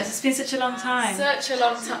trainers? It's been such a long time. Such a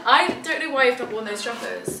long time. I don't know why you've not worn those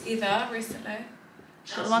joggers either recently.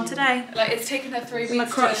 Got them on today. Like it's taken her 3 weeks. My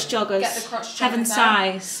crotch joggers. Get the crotch joggers Heaven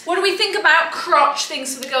size. What do we think about crotch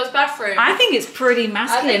things for the girls' bathroom? I think it's pretty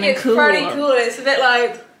masculine and cool. I think it's pretty cool. It's a bit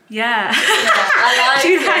like. Yeah. I like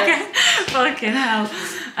it. Fucking hell.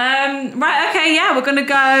 Right, okay, yeah, we're gonna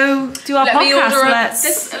go do our podcast.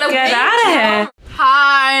 Let's get out of here.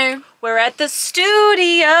 Hi. We're at the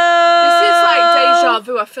studio. This is like deja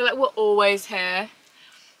vu. I feel like we're always here.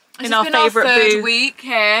 In our favourite booth. Third week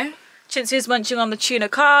here. Chinzia's munching on the tuna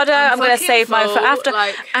carda. I'm gonna save mine for after.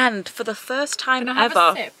 And for the first time ever. Have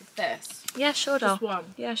a sip of this? Yeah, sure, doll. Just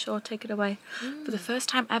one. Yeah, sure, take it away. For the first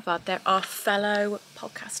time ever, there are fellow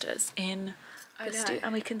podcasters in the studio,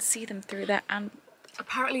 and we can see them through there. And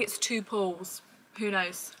apparently, it's 2 pools. Who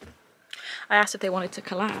knows? I asked if they wanted to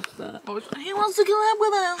collab, but he wants to collab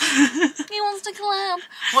with us. He wants to collab.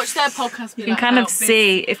 Watch their podcast. You can kind of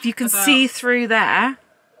see if you can see through there.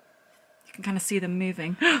 You can kind of see them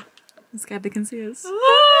moving. I'm scared they can see us.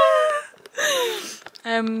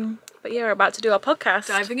 But yeah, we're about to do our podcast.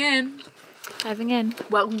 Diving in.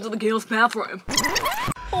 Welcome to the girls' bathroom.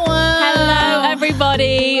 Hello,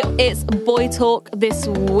 everybody. It's Boy Talk this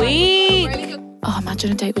week. Oh,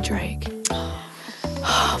 imagine a date with Drake.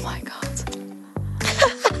 Oh my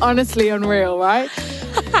god. Honestly unreal, right?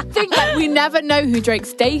 Think that we never know who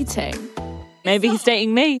Drake's dating. Maybe he's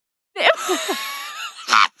dating me.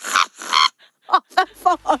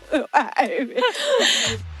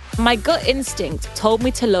 My gut instinct told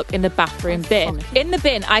me to look in the bathroom bin. In the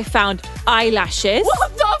bin, I found eyelashes.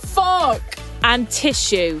 What the fuck? And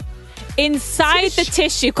tissue. Inside the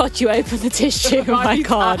tissue, God, you opened the tissue. Oh my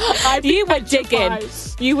god. You were digging.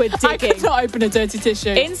 You were digging. I could not open a dirty tissue.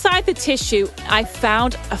 Inside the tissue, I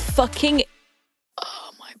found a fucking...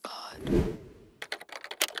 Oh my god.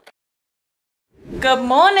 Good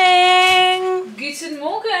morning. Guten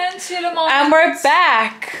Morgen, Tielemann. And we're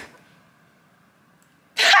back.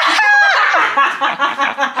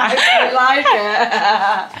 I like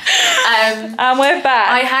it. And we're back.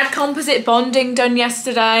 I had composite bonding done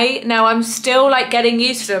yesterday. Now I'm still like getting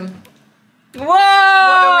used to them.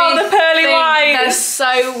 Whoa, the pearly white. They're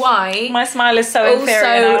so white. My smile is so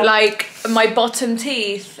inferior Also, now. like my bottom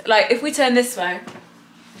teeth. Like if we turn this way,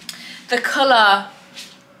 the colour.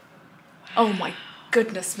 Oh my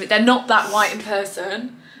goodness me! They're not that white in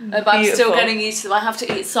person, but I'm still getting used to them. I have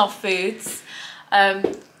to eat soft foods. I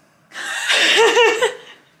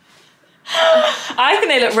think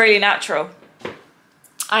they look really natural.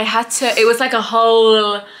 I had to. It was like a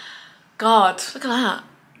whole. God, look at that.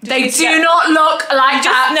 They do get, not look like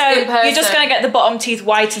that in person. You're just gonna get the bottom teeth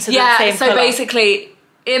whitened so they're the same colour. Basically,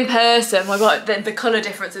 in person, my God, the colour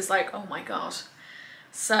difference is like, oh my God.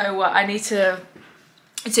 So I need to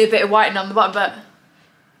do a bit of whitening on the bottom, but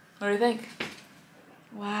what do you think?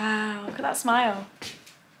 Wow, look at that smile.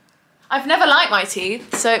 I've never liked my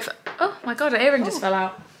teeth, so oh my God, an earring just fell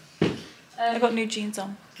out. I got new jeans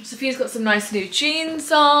on. Sophia's got some nice new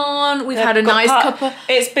jeans on. We've had a nice couple.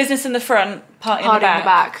 It's business in the front, party in the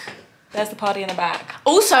back. There's the party in the back.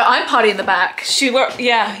 Also, I'm party in the back.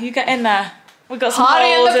 Yeah, you get in there. We got some party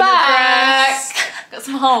holes in the back. dress. Got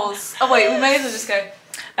some holes. Oh wait, we may as well just go.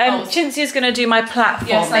 Cinzia's gonna do my plait for me.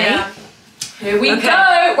 Yes, I am. Here we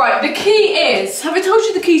go. Right, the key is. Have I told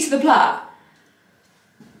you the key to the plait?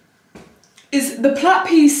 Is the plait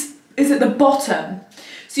piece is at the bottom.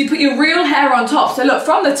 So you put your real hair on top. So look,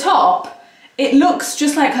 from the top, it looks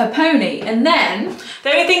just like her pony. And then...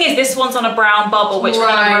 The only thing is this one's on a brown bubble, which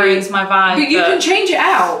kind of ruins my vibe. But you can change it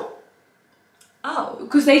out. Oh.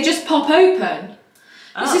 Because they just pop open.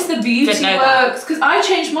 Oh. This is the beauty works. Because I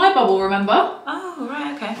changed my bubble, remember? Oh,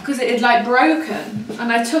 right, okay. Because it had like broken.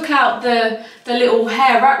 And I took out the little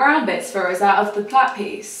hair wraparound bits for us out of the plait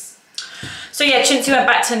piece. So yeah, Cinzia went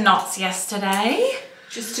back to knots yesterday.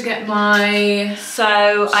 Just to get my... So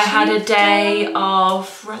I had a day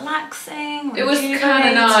of relaxing, it was kind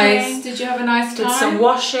of nice. Did you have a nice time? Did some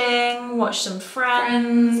washing, watched some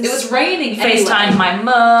friends. It was raining FaceTimed my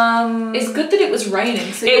mum. It's good that it was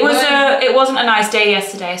raining. So it wasn't a nice day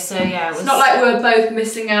yesterday, so yeah. It was it's not like we were both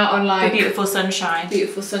missing out on like... the beautiful sunshine.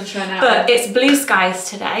 Beautiful sunshine out But it's blue skies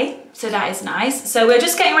today, so that is nice. So we're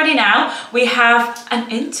just getting ready now. We have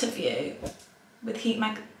an interview with Heat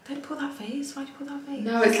Mag. Don't pull that face. Why'd you pull that face?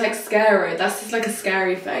 No, it's like scary. That's just like a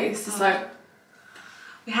scary face. It's like...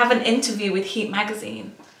 We have an interview with Heat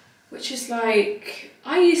magazine. Which is like...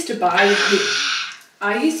 I used to buy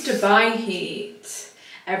Heat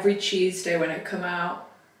every Tuesday when it come out.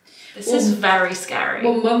 This is very scary.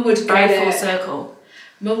 Well, Mum would get very it. Full circle.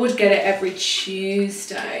 Mum would get it every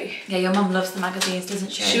Tuesday. Yeah, your mum loves the magazines,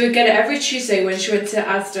 doesn't she? She would get it every Tuesday when she went to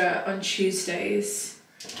Asda on Tuesdays.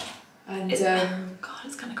 And God,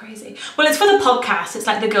 it's kind of crazy. Well, it's for the podcast. It's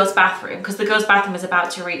like the girls' bathroom, because the girls' bathroom is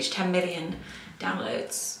about to reach 10 million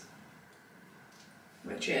downloads,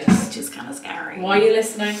 which is kind of scary. Why are you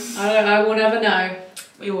listening? I will never know.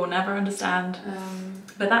 We will never understand.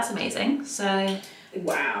 But that's amazing. So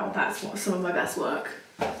wow, that's some of my best work.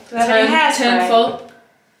 Do we have any hairspray? Turn full. Do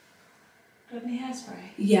we have any hairspray?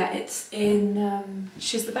 Yeah, it's in.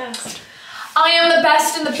 She's the best. I am the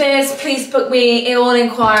best in the biz. Please book me in all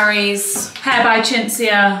inquiries. Hair by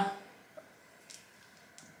Cinzia.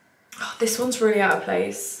 Oh, this one's really out of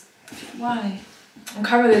place. Why? On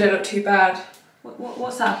camera they don't look too bad.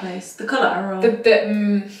 What's out of place? The colour or?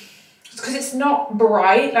 It's because it's not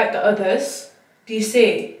bright like the others. Do you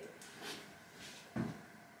see?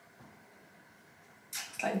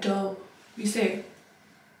 It's like dull. You see?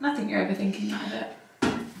 I think you're overthinking that a bit.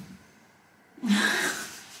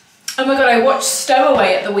 Oh my God, I watched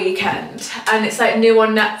Stowaway at the weekend and it's like new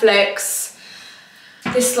on Netflix.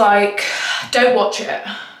 This like, don't watch it,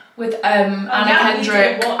 with Anna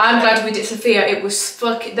Kendrick. I'm glad we did. Sophia, it was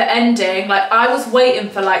fucking, the ending, like I was waiting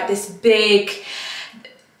for like this big,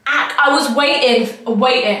 I was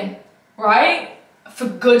waiting, right? For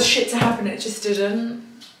good shit to happen, it just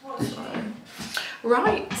didn't.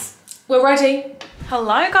 Right, we're ready.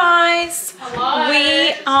 Hello guys. Hello.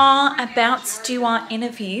 We are about to do our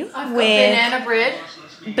interview I've got with banana bread.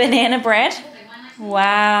 Banana bread.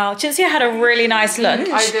 Wow. Cinzia had a really nice lunch.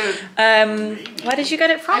 I did. Where did you get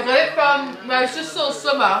it from? I got it from, well, it's just saw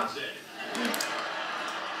Summer.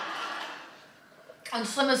 On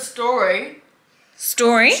Summer's story.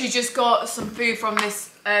 She just got some food from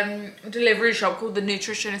this delivery shop called the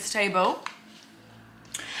Nutritionist Table.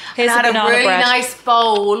 Here's I had the banana a really bread. nice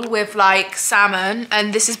bowl with like salmon,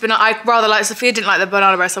 and this is banana. I rather like, Sophia didn't like the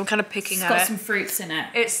banana bread, so I'm kind of picking It's at got it. some fruits in it.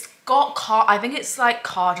 It's got I think it's like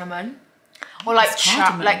cardamom, or like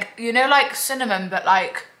cardamom? like you know, like cinnamon, but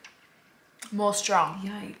like more strong.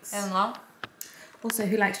 Yikes. Isn't that? Also,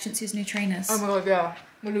 who likes Cinzia's new trainers? Oh my god, yeah.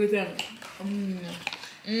 What do we think?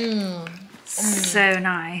 So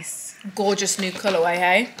nice. Gorgeous new colourway,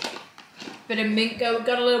 hey? Bit of mint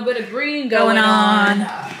got a little bit of green going on.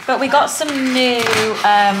 But we got some new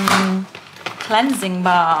cleansing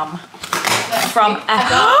balm from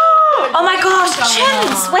oh my gosh,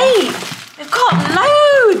 Cinz, wait! We've got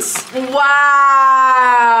loads!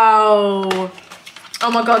 Wow!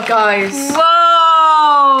 Oh my god, guys.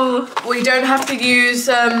 Whoa! We don't have to use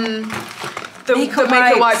the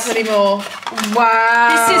makeup wipes anymore.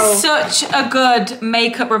 Wow. This is such a good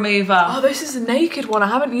makeup remover. Oh, this is a naked one. I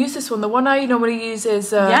haven't used this one. The one I normally use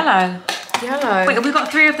is yellow. Yellow. Wait, have we got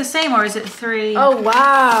 3 of the same or is it 3? Oh,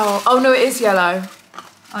 wow. Oh, no, it is yellow.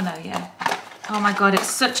 Oh no, yeah. Oh my god, it's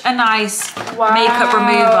such a nice makeup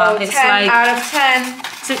remover. It's 10 like out of 10.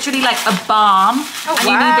 It's literally like a balm, and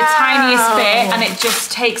you need the tiniest bit, and it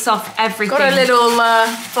just takes off everything. Got a little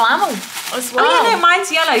flannel as well. Oh yeah, no, mine's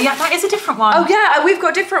yellow. Yeah, that is a different one. Oh yeah, we've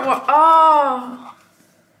got different one. Oh,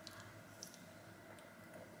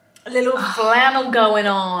 a little flannel going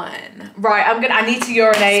on. Right, I need to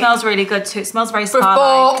urinate. It smells really good too. It smells very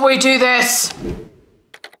spa-like. Before we do this.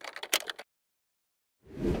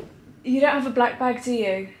 You don't have a black bag, do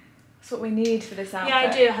you? That's what we need for this outfit. Yeah, I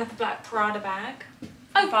do. I have the black Prada bag.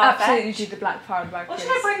 Oh, absolutely, you do the black Prada bag. Or should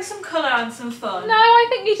I bring some colour and some fun? No, I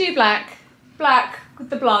think you do black. Black with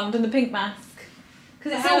the blonde and the pink mask.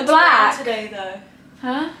 Because it's all black. Today though.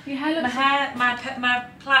 Huh? Your hair looks... My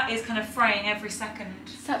plait is kind of fraying every second.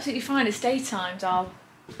 It's absolutely fine. It's daytime, doll.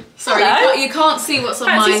 Sorry, you can't see what's on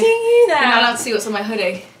my... Fancy seeing you there. You're not allowed to see what's on my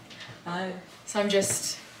hoodie. Oh. So I'm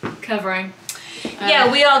just covering.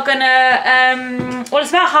 Yeah, we are gonna, well, it's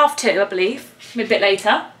about 2:30, I believe. Maybe a bit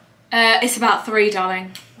later. It's about 3,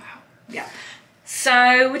 darling. Wow. Yeah.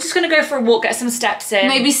 So we're just gonna go for a walk, get some steps in.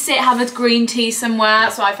 Maybe sit, have a green tea somewhere.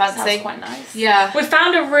 That's what I fancy. Sounds quite nice. Yeah. We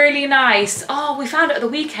found a really nice, we found it at the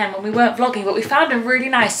weekend when we weren't vlogging, but we found a really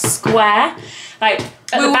nice square, like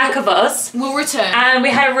at the back of us. We'll return. And we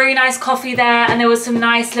had a really nice coffee there, and there was some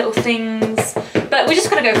nice little things. But we're just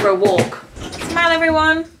gonna go for a walk. Smile,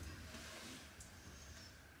 everyone.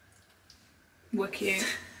 We're cute.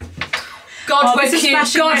 God, we're cute.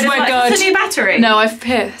 God, we're good. Is this a new battery? No, it's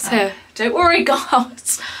here. Don't worry,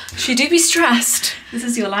 guys. She do be stressed. This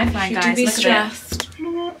is your lifeline, guys. She do be Look stressed.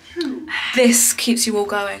 This keeps you all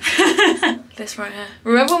going. This right here.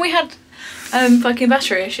 Remember when we had fucking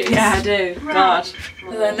battery issues? Yeah, I do. God.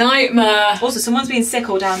 The nightmare. Also, someone's been sick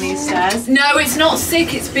all down these stairs. No, it's not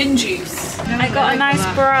sick. It's bin juice. I got a nice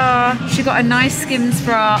bra. She got a nice Skims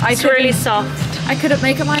bra. It's really soft. I couldn't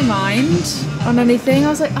make up my mind on anything. I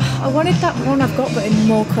was like, oh, I wanted that one I've got, but in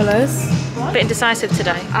more colours. A bit indecisive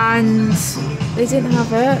today. And they didn't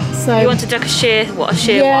have it, so... You wanted like a sheer one?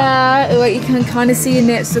 Yeah, like you can kind of see your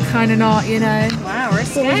nips, but kind of not, you know. Wow,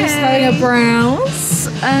 risky. So we're just having a browse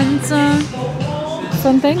and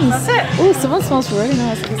fun things. That's it. Oh, someone smells really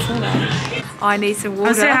nice. I can smell that. I need some water.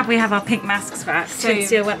 I'm so happy we have our pink masks back.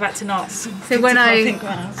 Cinzia went back to knots. So when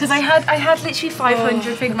because I had literally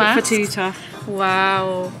 500 pink masks. For 2 tough.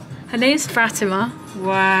 Wow. Her name's Fatima.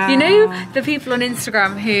 Wow. You know the people on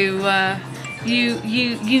Instagram who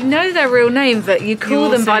you know their real name, but you call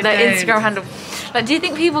them by their Instagram handle. Like, do you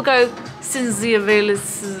think people go Cinzia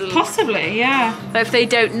Velas? Possibly, yeah. Like, if they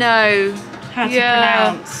don't know how to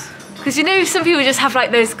pronounce. Because you know some people just have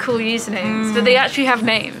like those cool usernames, but they actually have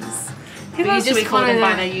names. Who else do we call them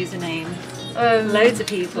by their username? Loads of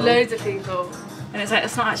people. Loads of people. And it's like,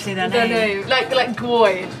 it's not actually their name. Like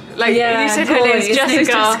Goy. Like, yeah, you said her name's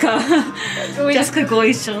Jessica. Jessica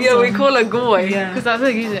Goy. Yeah, we call her Goy. Because that's her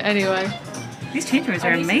username. Anyway. These change rooms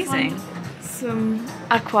are amazing. Some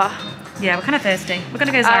aqua. Yeah, we're kind of thirsty. We're going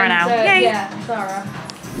to go Zara now. Yay. Yeah, Zara.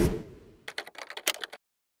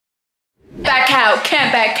 Back out,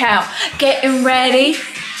 can't back out. Getting ready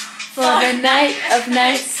for the night of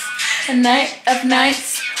nights. A night of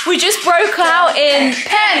nights. We just broke out in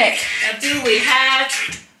panic. Now do we have...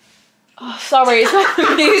 Oh, sorry, it's like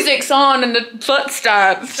the music's on and the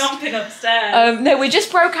footsteps. Stomping upstairs. No, we just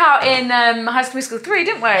broke out in High School Musical 3,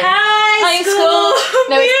 didn't we? High school.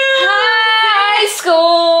 No, it's High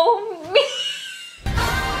School.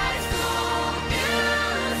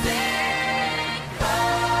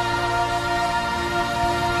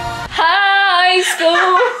 High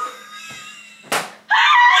School.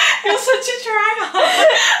 You're such a try-hard.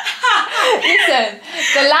 Listen,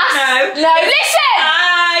 the last... No, listen!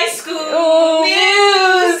 High school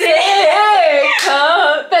music.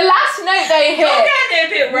 The last note they hit... You're getting a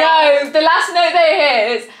bit wrong. No, the last note they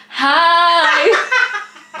hit is high...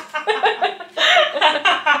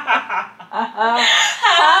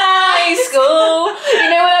 High school. You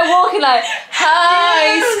know when they're walking like...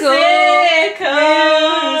 High school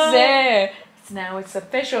music. Now it's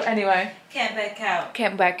official. Anyway. Can't back out.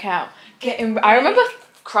 Can't back out. I remember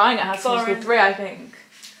crying at High School 3, I think.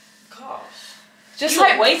 Gosh. Just You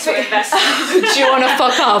like were way too invested. do you want to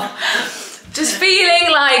fuck off? Just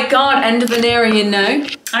feeling like, God, end of an era, you know.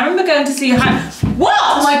 I remember going to see What?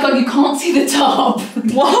 Oh my God, you can't see the top.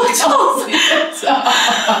 What?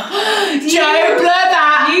 Joe, blur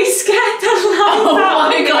that. You scared the life Oh out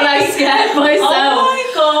my of God, me. I scared myself. Oh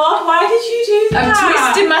my God, why did you do that? I'm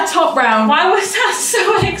twisting my top round. Why was that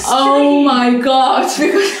so extreme? Oh my God,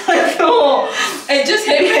 because I thought it just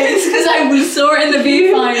hit me because we saw it in the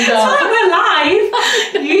viewfinder. It's like we're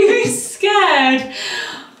live. You scared.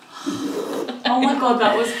 Oh my God,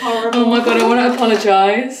 that was horrible. Oh my God, I want to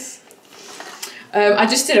apologise. I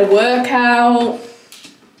just did a workout.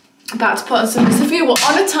 About to put on some. Sophia, we're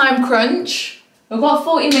on a time crunch. We've got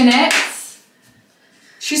 40 minutes.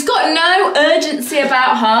 She's got no urgency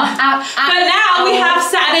about her. But now we have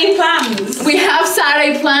Saturday plans. We have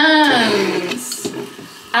Saturday plans.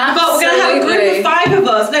 But we're going to have a group of 5 of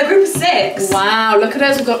us. No, group of 6. Wow, look at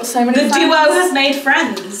us. We've got so many The friends. duo has made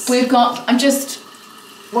friends. We've got. I'm just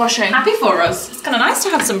washing. Happy for us. It's kind of nice to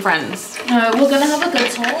have some friends. We're going to have a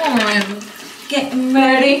good time. Getting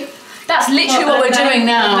ready. That's literally what we're doing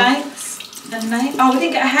now. The night. Oh, we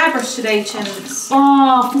didn't get a hairbrush today, Chins.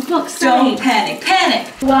 Oh, for fuck's Don't sake. panic.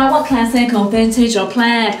 Panic. Do I want classic or vintage or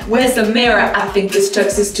plaid? Where's the mirror? I think this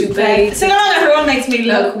tux is too big. Sing along, everyone makes me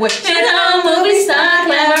look wicked. And I'm movie star,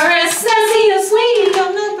 glamorous, sassy and sweet.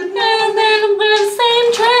 Don't know, but And then I'm wearing the same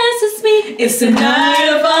dress as me. it's the night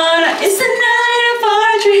of our, it's the night of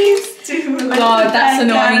our dreams. God, that's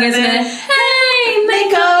annoying, isn't it? Hey,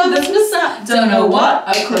 Make all this massage. Don't know what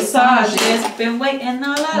a corsage is. Been waiting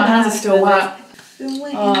all our My hands are still wet. Been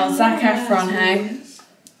waiting Oh, all Zac our Efron, hey. lives.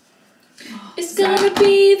 It's gonna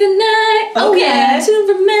be the night. Oh, yeah. To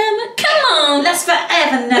remember. Come on. That's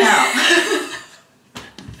forever now.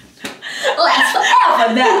 Last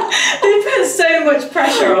forever now. They put so much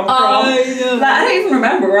pressure on prom. I know. Like, I don't even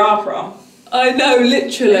remember our prom. I know,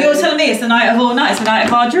 literally. You're telling me it's the night of all nights, the night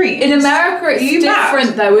of our dreams. In America, it's You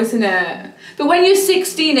different though, isn't it? But when you're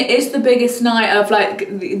 16, it is the biggest night of like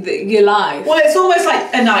your life. Well, it's almost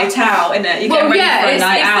like a night out, isn't it? You get ready for a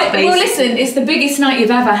night out, well, listen, it's the biggest night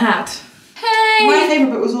you've ever had. Hey. My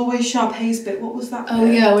favourite bit was always Sharpay's bit. What was that bit? Oh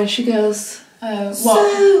yeah, when she goes, what?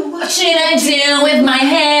 So, What should I do with my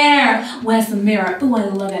hair? Where's the mirror? Oh, I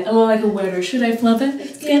love it. I look like a weirdo. Should I flub it?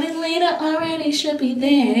 It's getting later already. Should be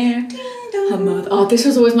there. Her mother. Oh, this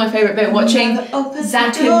was always my favourite bit. Watching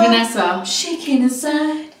Zac and Vanessa shaking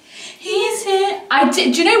inside. He's here. Do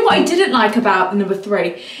you know what I didn't like about number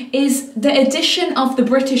 3 is the addition of the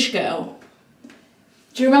British girl.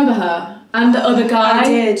 Do you remember her and the other guy? I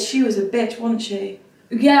did. She was a bitch, wasn't she?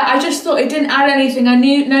 Yeah, I just thought it didn't add anything. I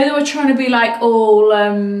know they were trying to be like all,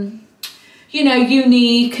 you know,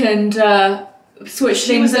 unique and switch She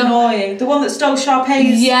things was up. annoying. The one that stole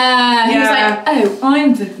Sharpay's. Yeah, he was Yeah. like, oh,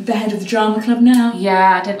 I'm the head of the drama club now.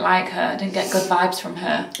 Yeah, I didn't like her. I didn't get good vibes from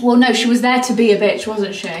her. Well, no, she was there to be a bitch,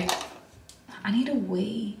 wasn't she? I need a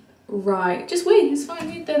wee. Right, just we. It's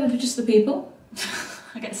fine. They're just the people.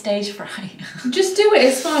 I get stage fright. Just do it.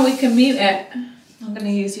 It's fine. We can mute it. I'm going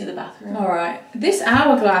to use the other bathroom. All right. This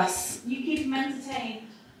hourglass. You keep him entertained.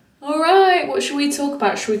 All right. What should we talk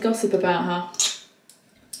about? Should we gossip about her?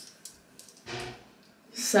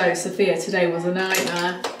 So, Sophia, today was a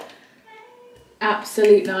nightmare.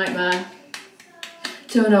 Absolute nightmare.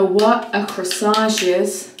 Don't know what a corsage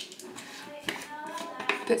is.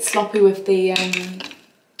 Bit sloppy with the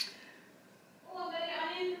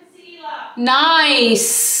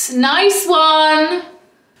Nice one.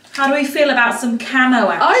 How do we feel about some camo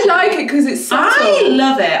action? I like it because it's subtle. I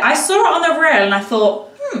love it. I saw it on the reel and I thought,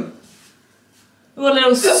 a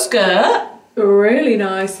little skirt. Really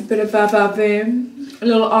nice. A bit of boom. A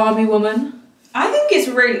little army woman. I think it's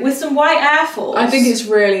really, with some white Air Force. I think it's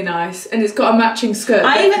really nice, and it's got a matching skirt.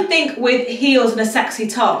 I even think with heels and a sexy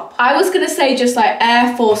top. I was gonna say just like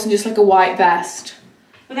Air Force and just like a white vest.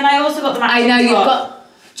 But then I also got the matching I know top, you've got.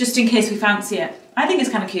 just in case we fancy it. I think it's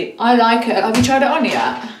kind of cute. I like it. Have you tried it on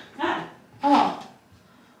yet? Ah. Oh,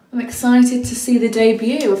 I'm excited to see the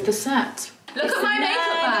debut of the set. Look at my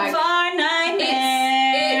makeup bag.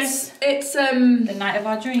 It's the night of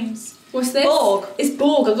our dreams. What's this? Borg. It's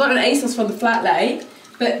Borg. I got an ASOS from the flat lay,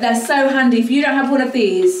 but they're so handy. If you don't have one of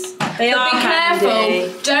these, They are be careful.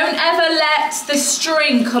 handy. Don't ever let the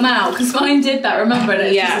string come out because mine did that. Remember it?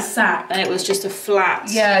 It's Yeah. just a sack. And it was just a flat.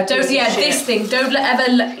 Yeah. Don't. piece of Yeah. shit. This thing. Don't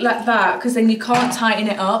ever let that because then you can't tighten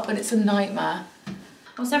it up and it's a nightmare.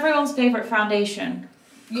 What's everyone's favourite foundation?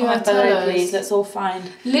 Comment tell below, us. please. Let's all find.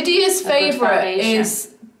 Lydia's A good favourite foundation.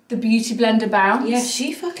 is the Beauty Blender Bounce. Yeah,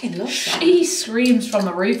 she fucking loves that. She screams from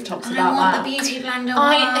the rooftops about that. beauty blender.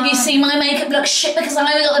 Have you seen my makeup look shit because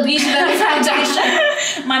I only got the Beauty Blender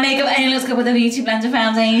foundation? My makeup only looks good with the beauty blender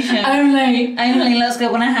foundation. Only looks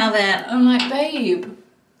good when I have it. I'm like, babe,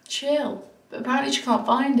 chill. But apparently she can't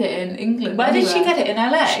find it in England. Where did she anywhere. get it, in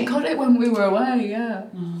LA? She got it when we were away, yeah.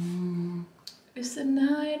 It's the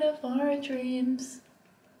night of our dreams.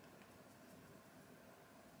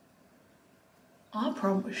 Our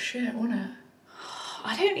prom was shit, wasn't it?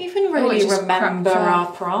 I don't even really just remember cracked our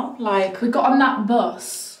up. prom. Like, We got on that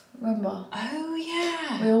bus, remember? oh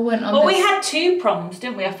yeah. We all went on Well, this... we had 2 proms,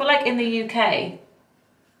 didn't we? I feel like in the UK,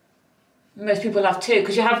 most people have 2,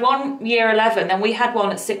 because you have one year 11, then we had one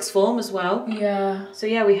at 6th form as well. Yeah. So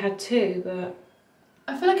yeah, we had 2, but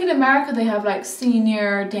I feel like in America they have like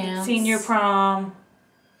senior dance. senior prom.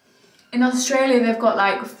 In Australia they've got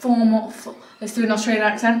like formal... Let's do an Australian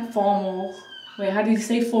accent. Formal. Wait, how do you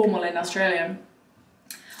say formal in Australian?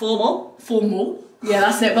 Formal. Formal. Yeah,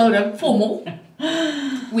 that's it. Well done. Formal.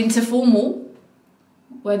 Winter formal,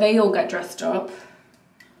 where they all get dressed up.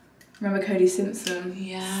 Remember Cody Simpson?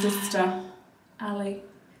 Yeah. Sister, Ali.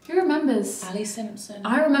 Who remembers? Ali Simpson.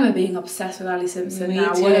 I remember being obsessed with Ali Simpson. Me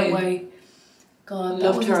now, too. weren't we? God,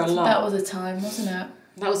 Loved her a lot. That was a time, wasn't it?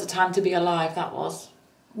 That was a time to be alive, that was.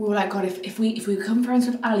 We were like, God, if we become friends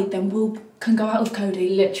with Ali, then we can go out with Cody.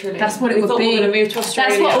 Literally. That's what it we would thought be. we were going to move to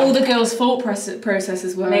Australia. That's what all the girls' thought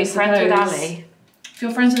processes were. Make I friends with suppose. Ali. If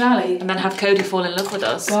you're friends with Ali, And then have Cody fall in love with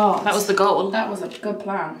us. God. That was the goal. that was a good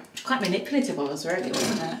plan. Quite manipulative of us, really,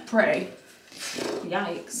 wasn't it? Pretty.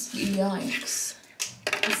 Yikes. Yikes.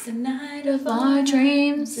 It's the night Of our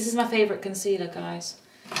dreams. This is my favourite concealer, guys.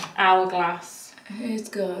 Hourglass. It's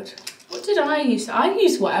good. What did I use? I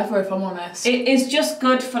use whatever, if I'm honest. It is just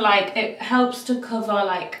good for, like, it helps to cover,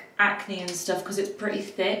 like, acne and stuff because it's pretty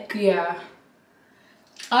thick. Yeah.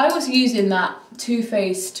 I was using that Too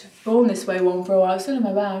Faced Born This Way one for a while. It's still in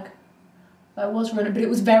my bag. I was running, but it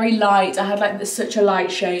was very light. I had like such a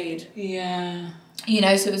light shade. Yeah. You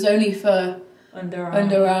know, so it was only for Under eye.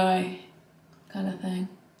 under eye kind of thing.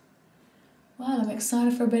 Well, I'm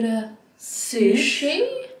excited for a bit of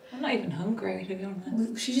sushi. I'm not even hungry, to be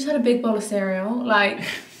honest. She just had a big bowl of cereal. Like,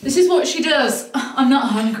 this is what she does. I'm not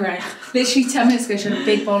hungry. Literally 10 minutes ago, she had a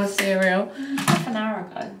big bowl of cereal. Half an hour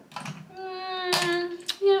ago.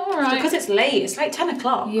 Yeah, alright. Because it's late. It's like 10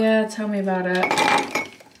 o'clock. Yeah, tell me about it.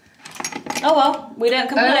 Oh well, we don't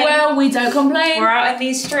complain. Oh well, we don't complain. We're out in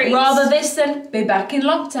these streets. Rather this than be back in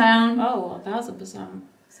lockdown. Oh, 1000%.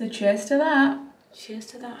 So cheers to that. Cheers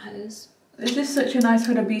to that, hose. This is such a nice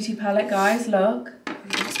Huda Beauty palette, guys. Look.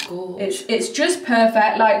 It's gorgeous. It's just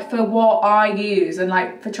perfect, like, for what I use and,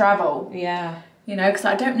 like, for travel. Yeah. You know, because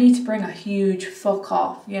I don't need to bring a huge fuck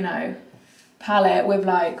off, you know, palette with,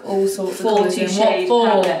 like, all sorts of colours in. What for?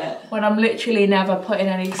 Palette. When I'm literally never putting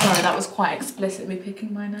any... Sorry, that was quite explicit, me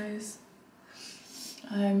picking my nose.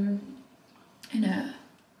 You know.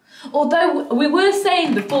 Although we were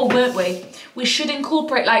saying before, weren't we? We should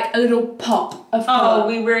incorporate like a little pop of colour. Oh,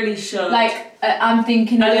 we really should. Like I'm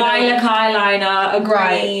thinking a little, lilac eyeliner, a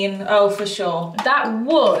Right. green. Oh, for sure. that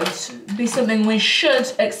would be something we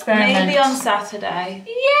should experiment. Maybe on Saturday.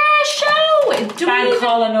 Yeah, shall we? Bank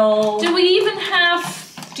holiday. Do we even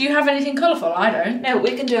have? Do you have anything colourful? I don't. No,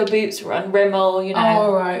 we can do a boots run, Rimmel, you know. Oh,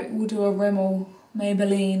 all right, we'll do a Rimmel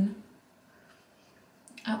Maybelline.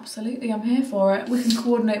 Absolutely, I'm here for it. We can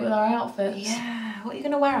coordinate with our outfits. Yeah. What are you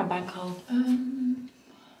gonna wear on bank holiday?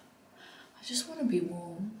 I just want to be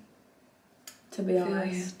warm, to be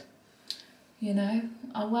honest. You know,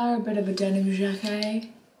 I'll wear a bit of a denim jacket,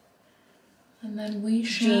 and then we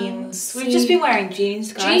shall Jeans. see. We've just been wearing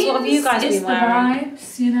jeans, guys. What have you guys Jeans been is wearing? the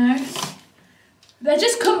vibes, you know. They're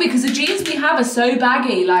just comfy because the jeans we have are so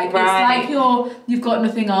baggy. Like Right. it's like you've got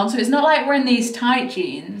nothing on, so it's not like we're in these tight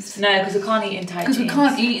jeans. No, because we can't eat in tight jeans. Because we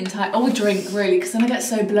can't eat in tight or drink really, because then I get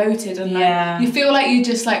so bloated and Yeah. like you feel like you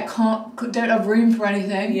just like don't have room for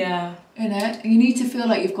anything. Yeah. In it, you need to feel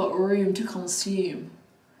like you've got room to consume.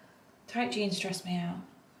 Tight jeans stress me out.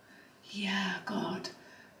 Yeah, God.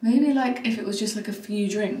 Maybe like if it was just like a few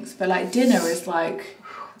drinks, but like dinner is like,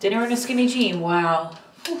 Dinner in a skinny jean. Wow.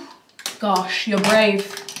 gosh, you're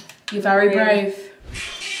brave. You're very brave.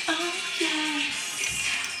 Oh yeah.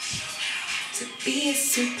 To be a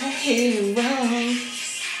superhero.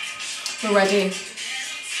 We're ready.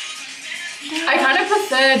 I kind of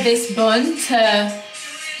prefer this bun to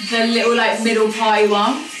the little like middle pie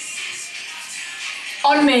one.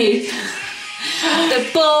 On me. The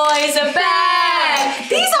boys are back.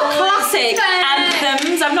 These are classic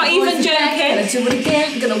anthems. I'm not even joking. Gonna do it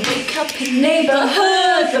again. Gonna wake up in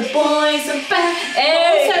neighborhood. The boys are back.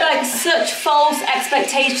 Also, like, such false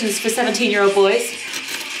expectations for 17-year-old boys.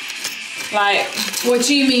 Like, what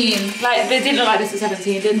do you mean? Like, they didn't look like this at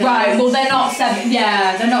 17, did they? Right. Well, they're not 7.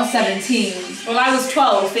 Yeah, they're not 17. Well, I was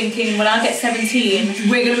 12, thinking when I get 17,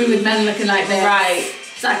 we're gonna be with men looking like this. Right.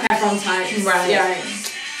 Zac Efron types. Right. Yeah.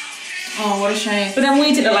 Oh, what a shame. But then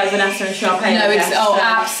we didn't look like Vanessa and Sharpay. No, it's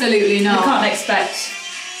absolutely not. You can't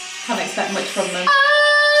expect much from them. I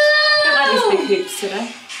don't like these big hoops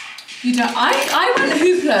today. You don't. I went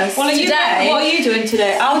hoopless today. What are you doing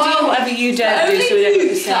today? I'll do whatever you don't do, so we don't look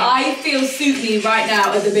the same. That I feel suit me right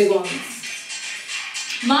now are the big ones.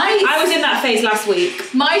 I was in that phase last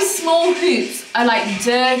week. My small hoops are like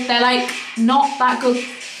dirt. They're like not that good.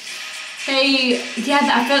 I feel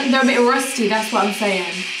like they're a bit rusty. That's what I'm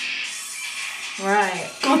saying. Right.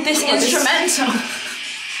 God, this instrumental.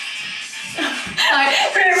 Like,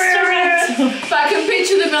 but I can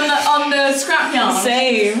picture them on the scrapyard.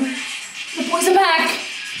 Same. The boys are back.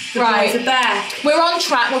 The boys are back. We're on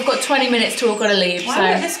track. We've got 20 minutes till we've got to leave.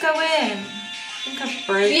 Why won't this go in? I think I've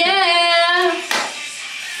broken. Yeah.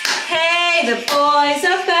 Hey, the boys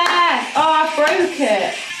are back. Oh, I broke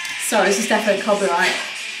it. Sorry, this is definitely copyright.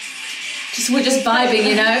 We're just vibing,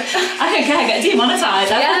 you know. I don't care. I get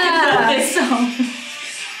demonetized. I fucking love this song.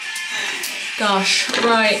 Gosh,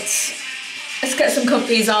 right. Let's get some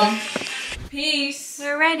cookies on. Peace.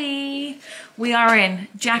 We're ready. We are in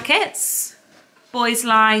jackets, boys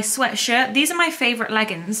lie sweatshirt. These are my favourite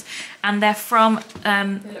leggings, and they're from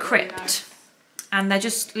Crypt. Really nice. And they're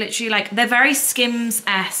just literally like, they're very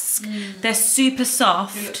Skims-esque. They're super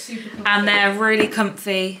soft, super and they're really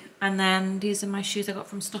comfy. And then these are my shoes I got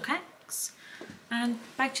from StockX. And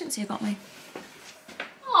bag Cinzia got me.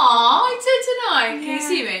 Aww, I did tonight. Can you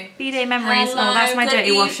see me? B-Day memories. Hello, oh, that's my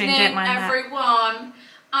dirty washing. Don't mind everyone.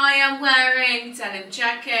 I am wearing denim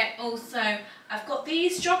jacket. Also, I've got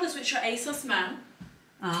these joggers which are ASOS Man.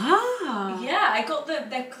 Ah. Yeah, I got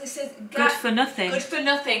this is good for nothing. Good for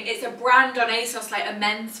nothing. It's a brand on ASOS, like a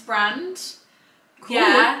men's brand. Cool.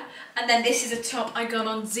 Yeah. And then this is a top I got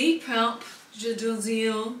on Depop. Je dois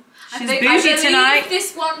dire. She's bougie tonight.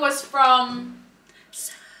 This one was from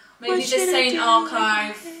maybe the Saint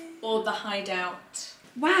Archive or the Hideout.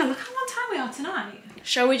 Wow, look how on time we are tonight.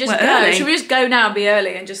 Shall we just go? Early. Should we just go now and be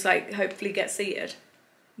early and just like hopefully get seated?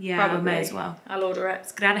 Yeah, probably. I may as well. I'll order it.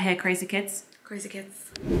 Let's get out of here, crazy kids. Crazy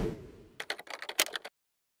kids.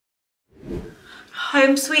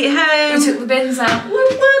 Home sweet home. We took the bins out.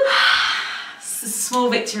 Small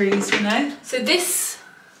victories, you know. So this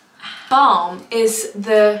balm is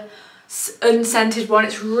the unscented one.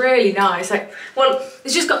 It's really nice. Like, well,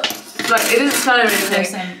 it's just got like it doesn't smell or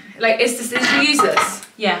anything. Like, it's just, did you use this?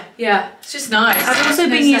 Yeah. Yeah. It's just nice. I've also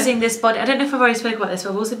been using this body. I don't know if I've already spoke about this,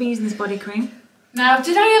 but I've also been using this body cream. Now,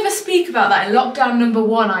 did I ever speak about that in lockdown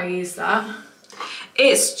 #1? I used that.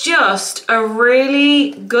 It's just a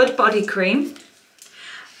really good body cream.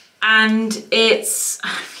 And it's,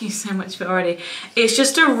 I've used so much of it already. It's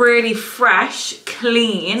just a really fresh,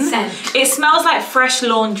 clean scent. It smells like fresh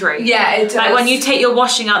laundry. Yeah, it does. Like when you take your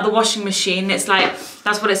washing out the washing machine, it's like,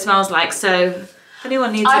 that's what it smells like. So if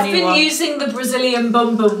anyone needs a new one. I've been using the Brazilian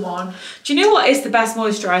Bum Bum one. Do you know what is the best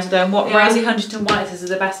moisturiser though? And what Rosie Huntington White is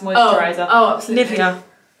the best moisturiser? Oh, absolutely. Nivea.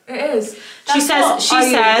 It is. She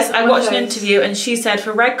says, I watched an interview and she said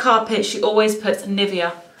for red carpet, she always puts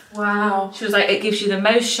Nivea. Wow. She was like, it gives you the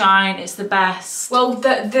most shine, it's the best. Well,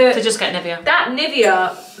 so just get Nivea. That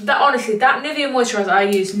Nivea moisturiser I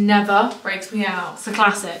use never breaks me out. It's a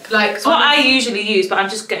classic. Like, it's what I usually use, but I'm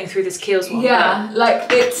just getting through this Kiehl's one. Yeah,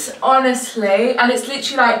 like it's honestly, and it's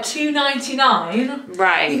literally like $2.99.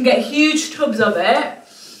 Right. You can get huge tubs of it,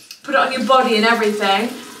 put it on your body and everything.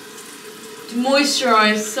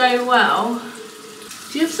 Moisturise so well.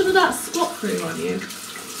 Do you have some of that spot cream on you?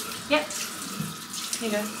 Yep. Here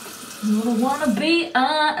you go. I don't wanna be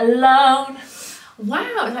alone.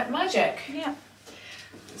 Wow, it's like magic. Yeah.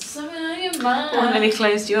 Something on your mind. Oh, I nearly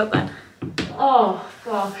closed you up then. Oh,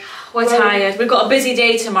 gosh. We're tired. We've got a busy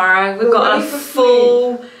day tomorrow. We've got a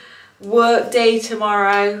full work day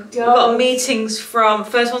tomorrow. We've got meetings from,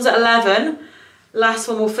 first one's at 11. Last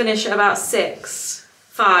one will finish at about 6,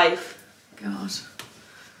 5. God.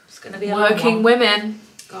 It's going to be a working women.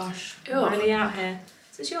 Gosh, I'm really out here.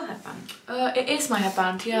 Is this your headband? It is my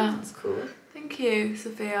headband, yeah. That's cool. Thank you,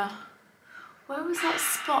 Sophia. Where was that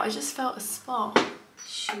spot? I just felt a spot.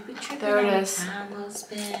 There it is.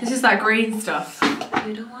 This is that green stuff.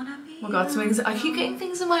 You don't wanna be. Oh my god, I keep getting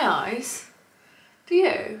things in my eyes. Do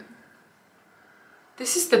you?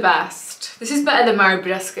 This is the best. This is better than Mario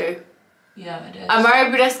Badescu. Yeah, it is. And Mario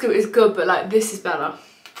Badescu is good, but like this is better.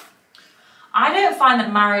 I don't find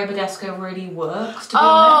that Mario Badescu really works, to be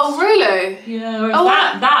honest. Oh, really? Yeah,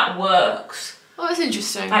 that works. Oh, that's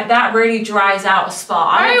interesting. Like, that really dries out a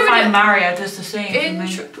spot. I don't find Mario does the same for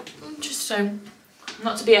me. Interesting.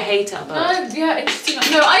 Not to be a hater, but... No, yeah, interesting.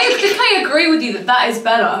 No, I think I agree with you that is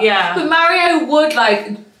better. Yeah. But Mario would,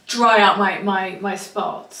 like, dry out my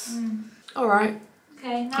spots. All right.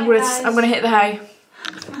 Okay, night, I'm gonna hit the hay.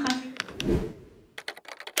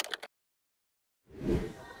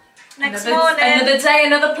 Next morning. Another day,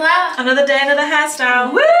 another plan. Another day, another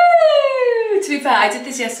hairstyle. Woo! To be fair, I did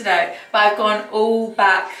this yesterday, but I've gone all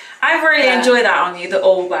back. I really enjoy that on you, the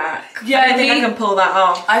all back. Yeah, I don't think I can pull that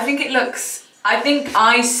off. I think it looks. I think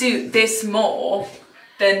I suit this more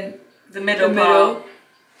than The middle part.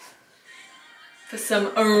 For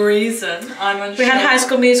some reason, I'm unsure. We had High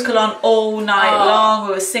School Musical on all night long.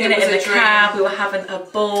 We were singing it in the cab. We were having a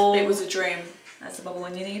ball. It was a dream. That's the bubble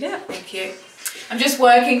when you need it. Thank you. I'm just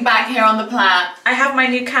working back here on the plat. I have my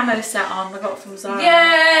new camo set on. I got from Zara.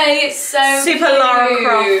 Yay! It's so super cute. Lara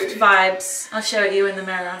Croft vibes. I'll show it you in the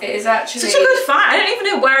mirror. It is actually such a good find. I don't even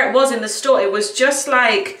know where it was in the store. It was just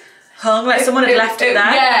like hung, like someone had left it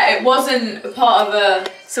there. Yeah, it wasn't part of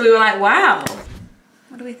a. So we were like, wow.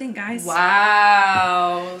 What do we think, guys?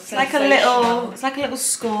 Wow. It's like a little. It's like a little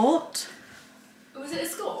skirt. Was it a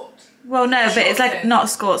skirt? Well, no, but it's like thing. not a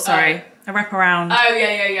skirt. Sorry, a wraparound. Oh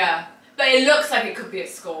yeah. But it looks like it could be a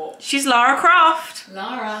skirt. She's Lara Croft.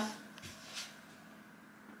 Lara.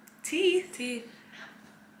 Teeth.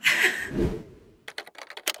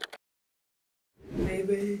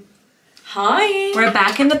 Baby. Hi. We're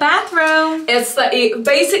back in the bathroom. It's like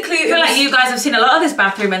basically. I feel like you guys have seen a lot of this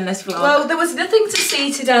bathroom in this vlog. Well, there was nothing to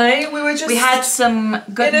see today. We had some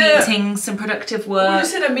good meetings, some productive work. We were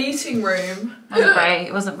just in a meeting room.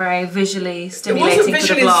 It wasn't very visually stimulating It wasn't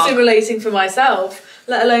visually for the vlog. stimulating for myself,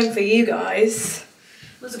 let alone for you guys.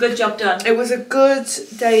 It was a good job done. It was a good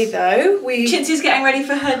day though. Chintzie's getting ready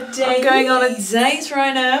for her day. I'm going on a date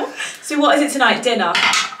right now. So what is it tonight? Dinner?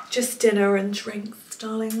 Just dinner and drinks,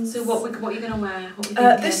 darling. So what are you gonna wear?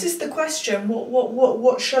 What this is the question.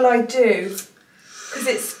 What shall I do? Because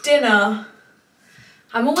it's dinner.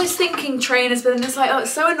 I'm always thinking trainers, but then it's like, oh,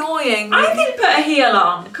 it's so annoying. I think put a heel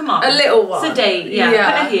on. Come on. A little one. It's a date. Yeah.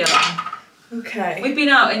 Put a heel on. Okay. We've been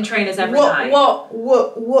out in trainers every night. What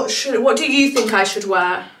do you think I should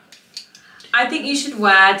wear? I think you should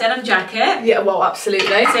wear denim jacket. Yeah, well, absolutely.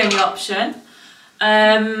 It's the only option.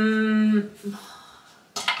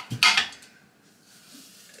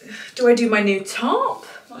 Do I do my new top?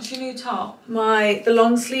 What's your new top? The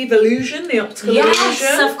long sleeve illusion, the optical illusion.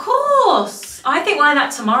 Yes, of course. I think wear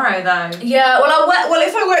that tomorrow though. Yeah, well,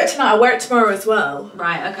 if I wear it tonight, I'll wear it tomorrow as well.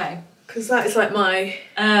 Right, okay. Because that is like my...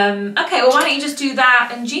 okay, well why don't you just do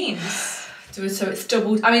that and jeans? So it's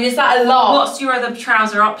double... I mean, is that a lot? What's your other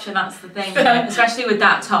trouser option? That's the thing, especially with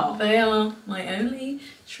that top. They are my only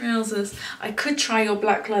trousers. I could try your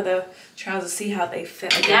black leather trousers, see how they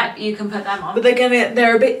fit again. Yep, you can put them on. But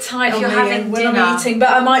they're a bit tight on me when I'm eating, but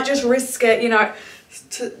I might just risk it, you know,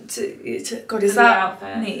 to God, is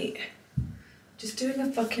that neat? Just doing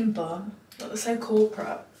a fucking bum. Not so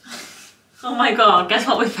corporate. Oh my God, guess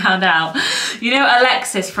what we found out? You know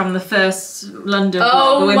Alexis from the first London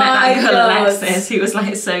vlog, where we met that girl Alexis, who was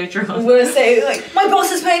like so drunk. We're saying like, my boss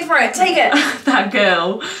has paid for it, take it. That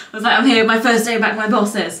girl was like, I'm here, my first day back, my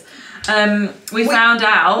bosses. We found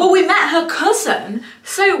out. Well, we met her cousin.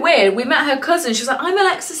 So weird. We met her cousin. She was like, I'm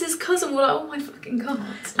Alexis's cousin. We're like, oh my fucking God.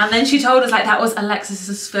 And then she told us like that was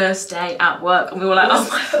Alexis's first day at work, and we were like, oh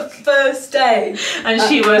my first day. And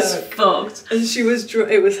she was fucked. And she was.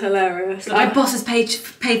 It was hilarious. My boss has paid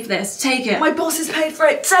for this. Take it. My boss has paid for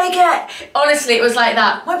it. Take it. Honestly, it was like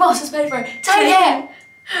that. My boss has paid for it. Take it.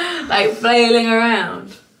 Like flailing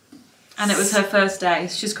around. And it was her first day.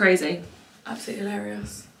 She's crazy. Absolutely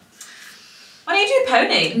hilarious. Why don't you do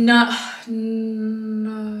pony? No.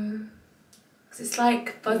 Because it's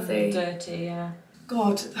like fuzzy. Dirty, yeah.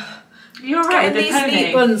 God. You're right, the these pony.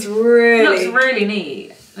 neat buns really... It looks really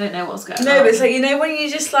neat. I don't know what's going on. No, but it's like, you know when you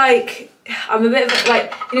just like... I'm a bit of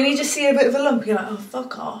like... You know, you just see a bit of a lump, you're like, oh,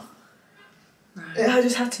 fuck off. Right. I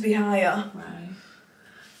just had to be higher. Right.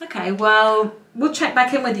 Okay, well, we'll check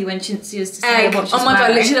back in with you when Chinzia's to say what she's Oh my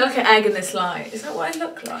wearing. God, literally look at egg in this light. Is that what I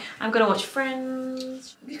look like? I'm going to watch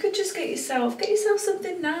Friends. You could just get yourself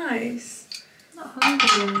something nice. Not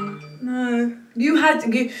hungry. No.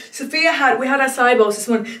 Sophia we had our side bowls this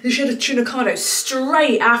morning. She had a tuna cardo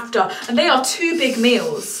straight after. And they are 2 big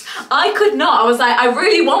meals. I could not. I was like, I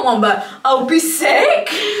really want one, but I'll be sick.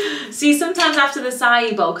 See, sometimes after the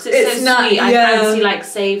acai bowl, because it's so not, sweet, I fancy like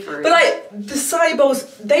savoury. But like the acai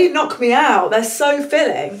bowls, they knock me out. They're so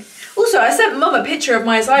filling. Also, I sent Mum a picture of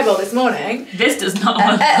my acai bowl this morning. This does not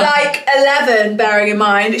at like 11, bearing in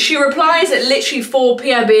mind. She replies at literally 4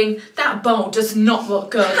 p.m. being, that bowl does not look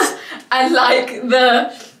good. And like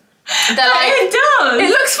the like, it does. It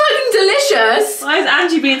looks fucking delicious. Why is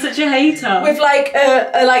Angie being such a hater? With like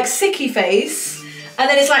a like sicky face. And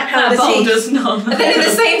then it's like, how that the bowl teeth. Does not. And then in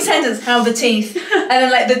the same sentence, how the teeth. And then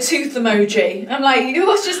like the tooth emoji. I'm like, you're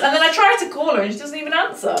just, and then I try to call her and she doesn't even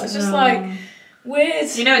answer. It's just like, weird.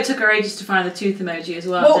 You know, it took her ages to find the tooth emoji as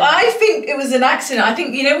well. Well, I think it was an accident. I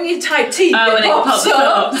think, you know, when you type teeth, and it pops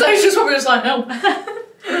up. So she's probably just like, no.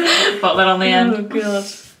 Pop that on the end. Oh, God.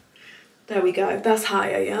 There we go. That's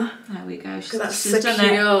higher, yeah? There we go. That's she's secure.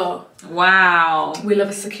 Done it. Wow. We love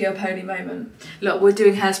a secure pony moment. Look, we're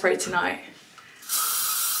doing hairspray tonight.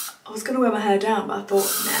 I was going to wear my hair down, but I thought,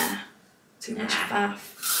 nah, too much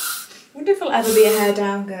faff. Wonder if I'll ever be a hair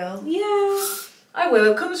down girl. Yeah. I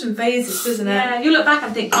will. It comes from phases, doesn't it? Yeah, you look back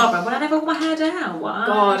and think, Barbara, would I never want my hair down? What?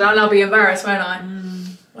 God, I'll be embarrassed, won't I?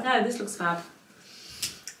 No, this looks fab.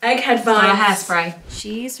 Egghead vibes. Got a hairspray.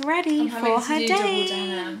 She's ready for her date.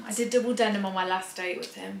 I did double denim on my last date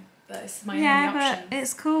with him, but it's my only Yeah, option. but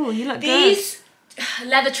it's cool. You look These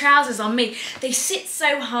leather trousers on me, they sit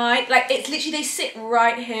so high. Like, it's literally, they sit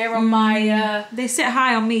right here on my... good. They sit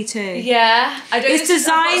high on me too. Yeah. I don't It's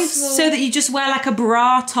designed so that you just wear like a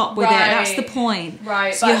bra top with it. That's the point.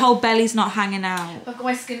 Right. So your whole belly's not hanging out. I've got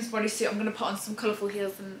my Skims bodysuit. I'm going to put on some colourful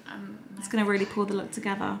heels and It's going to really pull the look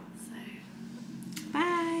together.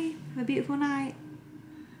 Bye. Have a beautiful night.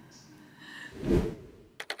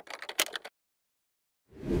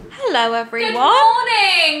 Hello everyone. Good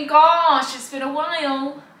morning! Gosh, it's been a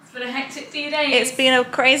while. It's been a hectic few days. It's been a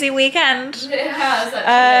crazy weekend. It has,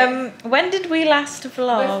 actually. When did we last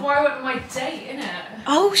vlog? Before I went on my date, innit?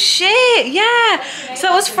 Oh shit, yeah. So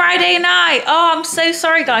that was Friday night. Oh, I'm so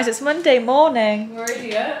sorry guys, it's Monday morning. We're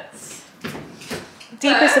idiots.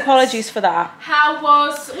 Deepest apologies for that. How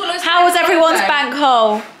was everyone's bank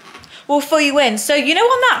hole? We'll fill you in. So you know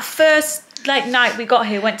on that first night we got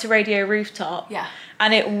here, went to Radio Rooftop. Yeah.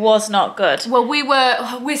 And it was not good. Well,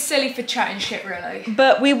 we're silly for chatting shit, really.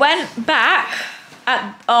 But we went back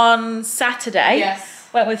on Saturday. Yes.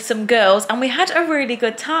 Went with some girls and we had a really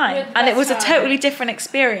good time. And it was a totally different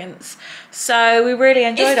experience. So we really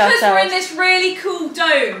enjoyed ourselves. It's because we're in this really cool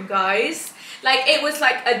dome, guys. Like, it was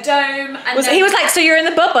like a dome. And he was like, so you're in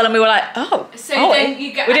the bubble? And we were like, oh. Then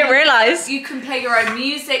you get, we didn't realise. You can play your own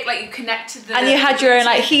music, like you connect to the... And you had your own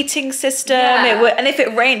like heating system. Yeah. And if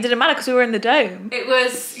it rained, it didn't matter because we were in the dome. It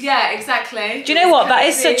was, yeah, exactly. Do you know what? That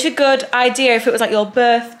is such a good idea if it was like your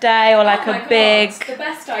birthday or like God, big... it's the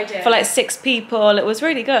best idea. For like 6 people. It was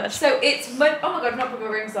really good. So it's... Oh my God, I've not put my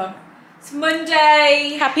rings on. It's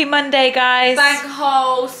Monday. Happy Monday, guys. Bank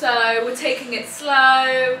hole, so we're taking it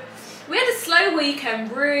slow. We had a slow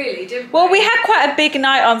weekend, really, didn't we? Well, we had quite a big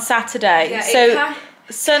night on Saturday. Yeah, so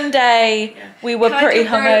Sunday, we were pretty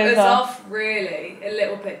hungover. It was off, really, a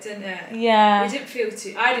little bit, didn't it? Yeah. I didn't feel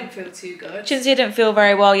too good. Cinzia didn't feel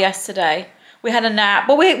very well yesterday. We had a nap.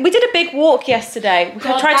 Well, we did a big walk yesterday. We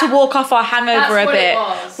tried to walk off our hangover a bit.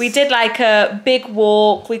 We did like a big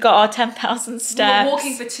walk. We got our 10,000 steps. We were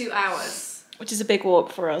walking for 2 hours. Which is a big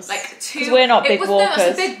walk for us. Like 2... Because we're not big walkers. No,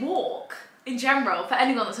 it's a big walk. In general, for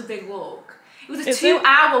anyone that's a big walk. It was a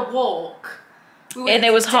 2-hour walk. And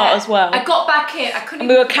it was hot as well. I got back in, I couldn't And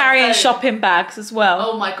we were carrying shopping bags as well.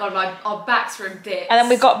 Oh my God, our backs were in bits. And then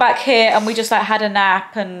we got back here and we just like had a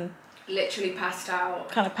nap and... Literally passed out.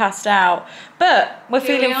 Kind of passed out. But we're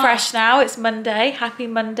feeling fresh now. It's Monday. Happy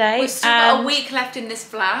Monday. We've still got a week left in this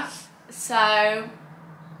flat. So...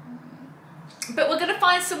 But we're going to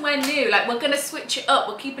find somewhere new. Like, we're going to switch it up.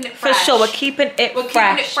 We're keeping it fresh. For sure, we're keeping it fresh. We're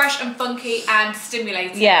keeping it fresh and funky and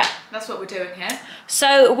stimulating. Yeah. That's what we're doing here.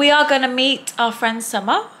 So, we are going to meet our friend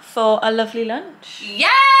Summer for a lovely lunch. Yeah!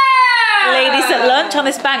 Ladies at lunch on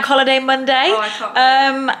this bank holiday Monday. Oh, I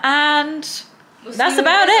can't wait. And that's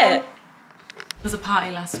about it. There was a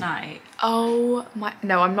party last night. Oh my...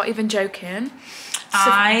 No, I'm not even joking.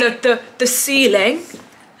 The ceiling...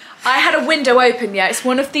 I had a window open, yeah. It's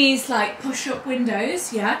one of these like push-up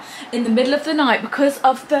windows, yeah, in the middle of the night because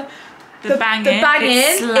of the banging.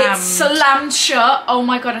 It's slammed shut. Oh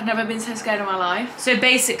my God, I've never been so scared in my life. So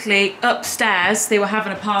basically, upstairs they were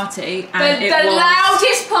having a party, and the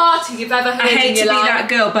loudest party you've ever heard. I hate in to your be life. that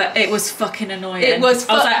girl, but it was fucking annoying. It was.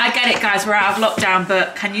 I was like, I get it, guys, we're out of lockdown,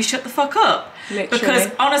 but can you shut the fuck up? Literally.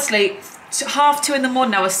 Because honestly, 2:30 in the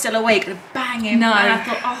morning, I was still awake and banging. No. And I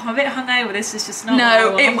thought, oh, I'm a bit hungover. This is just not.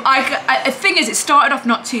 No, what I want. the thing is, it started off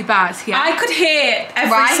not too bad. Yeah, I could hear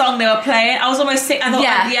every song they were playing. I was almost sick. I thought,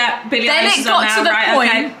 yeah, Billie Eilish is on now, Then it got to the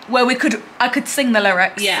right? point where I could sing the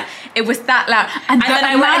lyrics. Yeah. It was that loud. And then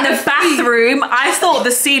I went in the bathroom. I thought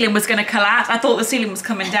the ceiling was going to collapse. I thought the ceiling was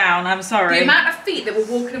coming down. I'm sorry. The amount of feet that were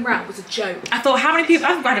walking around was a joke. I thought, how many people?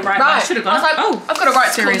 I've got it right. I should have gone. I was like, oh, I've got to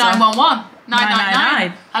write to call 911.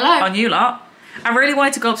 999. Hello. On you lot. I really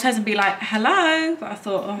wanted to go upstairs and be like, hello, but I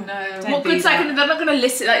thought, oh no. Don't What good second? They're not going to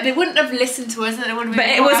listen. Like, they wouldn't have listened to us. They wouldn't have.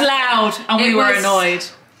 But it was loud, and we were annoyed.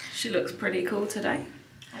 She looks pretty cool today.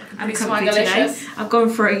 I'm comfy today. I've gone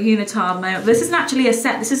for a unitard moment. This isn't actually a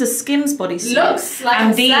set. This is a Skims bodysuit. Looks like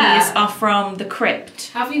and a these set. are from the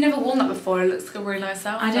Crypt. Have you never worn that before? It looks like a really nice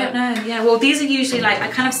outfit. I don't know. Yeah. Well, these are usually like I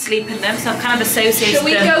kind of sleep in them, so I've kind of associated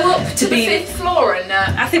them. Shall we go up to the 5th floor and?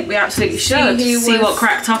 I think we absolutely should see what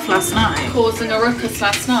cracked off last night. Causing a ruckus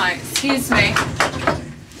last night. Excuse me.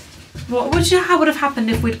 How would have happened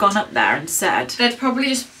if we'd gone up there and said? They'd probably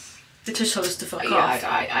just told us to fuck off.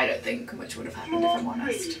 I don't think much would have happened if I'm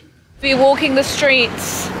honest. Be walking the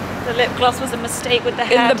streets The lip gloss was a mistake with the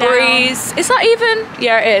hair in the breeze. Is that even?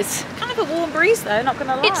 Yeah, it is. Kind of a warm breeze though, not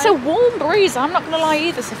gonna lie. It's a warm breeze, I'm not gonna lie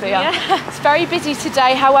either, Sophia. Yeah. It's very busy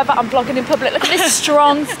today, however, I'm vlogging in public. Look at this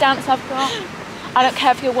strong stance I've got. I don't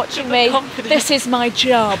care if you're watching me. This is my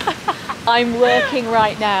job. I'm working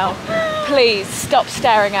right now. Please stop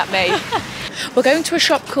staring at me. We're going to a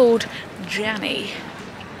shop called Janny.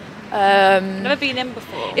 Never been in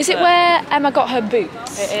before. Is it where Emma got her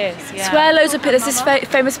boots? It is, yeah. It's where loads of there's this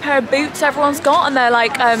famous pair of boots everyone's got, and they're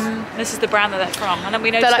like this is the brand that they're from, and then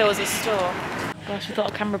we noticed there was a store. Gosh, we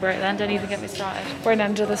thought a camera broke then. Don't even get me started. We're in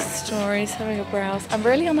under the stories, having a browse. I'm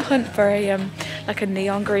really on the hunt for a like a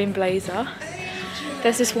neon green blazer.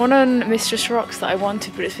 There's this one on Mistress Rocks that I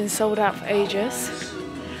wanted, but it's been sold out for ages.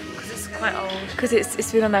 Because it's quite old. Because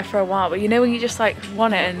it's been on there for a while, but you know when you just like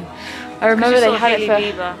want it, and I remember they had it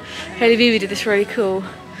for Hailey Bieber did this really cool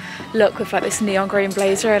look with like this neon green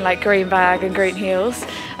blazer and like green bag and green heels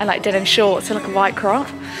and like denim shorts and like a white crop.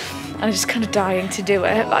 And I'm just kind of dying to do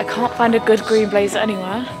it, but I can't find a good green blazer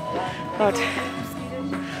anywhere. God,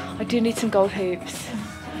 I do need some gold hoops.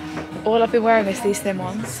 All I've been wearing is these thin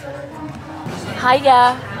ones.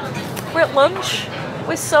 Hiya, we're at lunch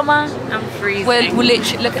with Summer. I'm freezing. We're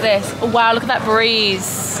literally, look at this. Oh, wow, look at that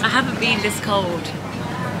breeze. I haven't been this cold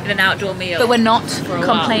in an outdoor meal. But we're not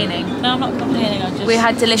complaining. No, I'm not complaining. We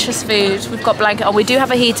had delicious food. We've got blanket on. We do have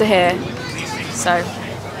a heater here. So,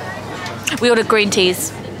 we ordered green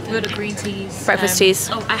teas. We ordered green teas. Breakfast teas.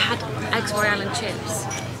 Oh, I had eggs royale and chips.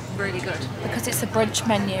 Really good. Because it's a brunch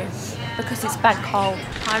menu. Because it's bank hole.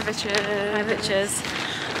 Hi, bitches. Hi, bitches.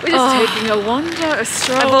 We're just taking a wander, a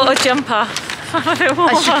stroll. I bought a jumper.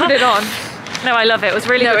 I should put it on. No, I love it. It was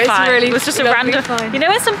really good fun. Really it was just a random. Fine. You know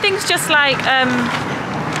when something's just like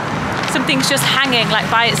something's just hanging like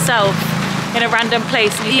by itself in a random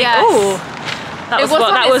place, and you think, oh, that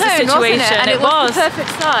was the situation. And it was the perfect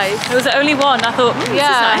size. It was the only one. I thought, this is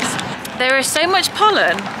nice. There is so much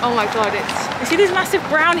pollen. Oh my god, You see these massive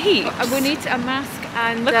brown heaps? We need a mask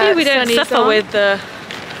and luckily we don't suffer with the.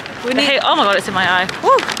 Oh my god, it's in my eye.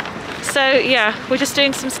 Woo. So yeah, we're just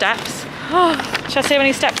doing some steps. Should I say how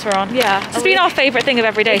many steps we're on? Yeah. It's been our favourite thing of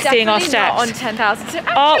every day, seeing our steps. Not on 10,000.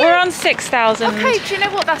 Oh, we're on 6,000. Okay, do you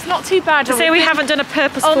know what? That's not too bad. To say we haven't done a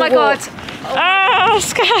purposeful walk. Oh my god. Oh, I'm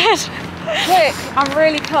scared. Quick, I'm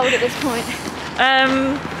really cold at this point.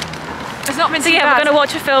 It's not been too bad. We're going to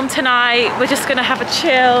watch a film tonight. We're just going to have a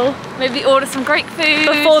chill. Maybe order some Greek food.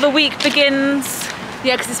 Before the week begins.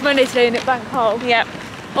 Yeah, because it's Monday today and it's bank hole. Yep.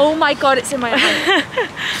 Oh my god, it's in my eye.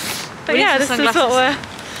 But yeah, this is what we're...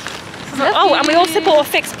 Oh, and we also bought a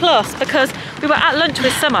Fix Plus because we were at lunch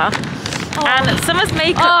with Summer and Summer's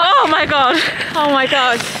makeup... Oh my god. Oh my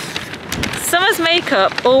god. Summer's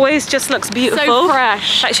makeup always just looks beautiful. So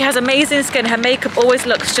fresh. Like she has amazing skin. Her makeup always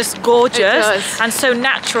looks just gorgeous. It does. And so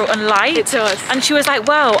natural and light. It does. And she was like,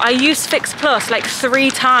 well, I use Fix Plus like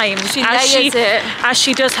 3 times as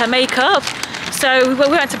she does her makeup. So we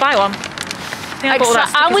went to buy one.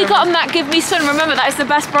 And we got them that Give Me Sun. Remember, that is the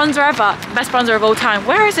best bronzer ever. Best bronzer of all time.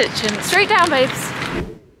 Where is it, Chintz? Straight down, babes.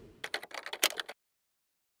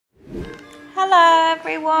 Hello,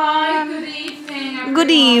 everyone. Hi, good evening, everyone. Good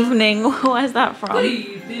evening. Where's that from? Good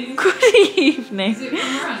evening. Good evening. Is it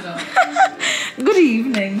from Miranda? Good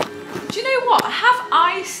evening. Do you know what? Have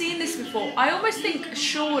I seen this before? I almost think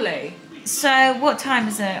surely. So, what time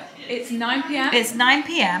is it? It's 9 p.m. It's 9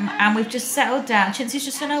 p.m. and we've just settled down. Chintzy's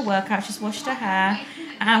just done her workout, she's washed her hair,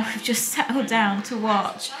 and we've just settled down to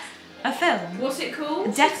watch A film. What's it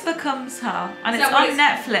called? Death Becomes Her, and Is it's that what on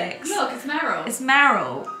Netflix. Look, it's Meryl. It's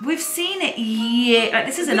Meryl. We've seen it. Yeah, like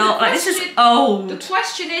this isn't old. Like this is old. The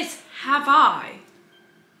question is, have I?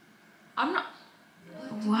 I'm not.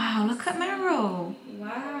 Wow, look at Meryl.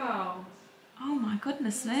 Wow. Oh my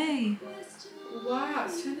goodness me. Wow,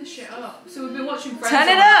 let's turn this shit up. So we've been watching Friends. Turn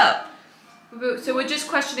it up. So we're just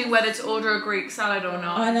questioning whether to order a Greek salad or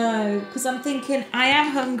not. I know, because I'm thinking I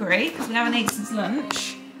am hungry because we haven't eaten since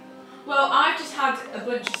lunch. Well, I've just had a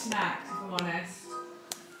bunch of snacks, if I'm honest.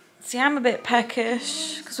 See, I'm a bit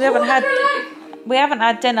peckish because we haven't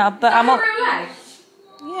had dinner, but I'm.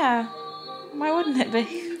 Yeah. Why wouldn't it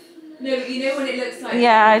be? No, but you know when it looks like.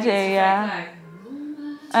 Yeah, I do. Yeah.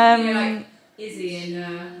 You know, like Izzy in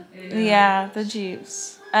Yeah, the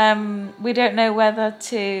juice. We don't know whether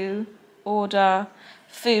to order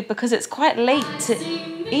food because it's quite late to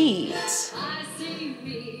eat.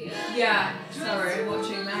 Yeah, sorry,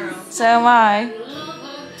 watching Meryl. So am I.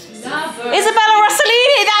 Isabella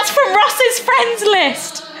Rossellini, that's from Ross's friends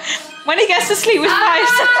list. When he gets to sleep with five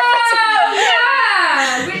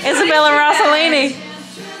yeah! Isabella Rossellini.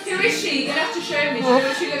 Who is she? You're gonna have to show me. Do you know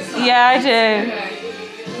what she looks like? Yeah, I do. Okay.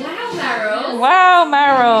 Wow, Meryl. Wow,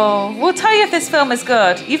 Meryl. We'll tell you if this film is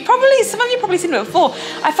good. Some of you probably seen it before.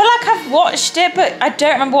 I feel like I've watched it, but I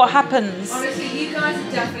don't remember what happens. Honestly, you guys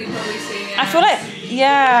have definitely probably seen it. I feel like,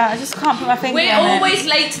 yeah, I just can't put my finger on it. We're always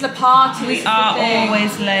late to the party. We are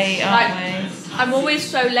always late, aren't we? I'm always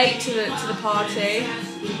so late to the party.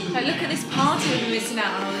 Like, look at this party we've been missing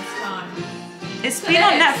out on all this time. It's been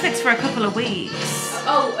on Netflix for a couple of weeks.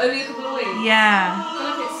 Oh, only a couple of weeks? Yeah. I feel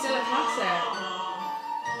like it's still a classic.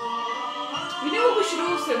 You know what we should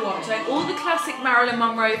also watch? Like all the classic Marilyn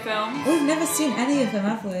Monroe films. We've never seen any of them,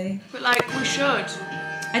 have we? But like we should.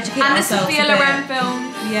 Educate and ourselves the Sophia Loren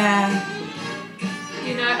films. Yeah.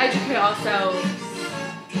 You know, educate ourselves.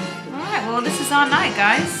 Alright, well this is our night,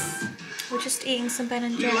 guys. We're just eating some Ben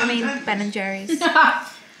and Jerry's.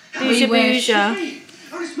 Booja Booja.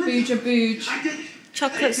 Booja Booja.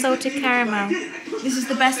 Chocolate salted caramel. This is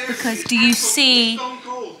the best because do you see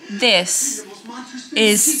this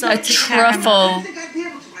is a truffle.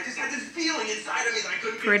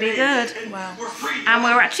 Pretty good. Wow. And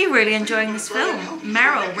we're actually really enjoying this film.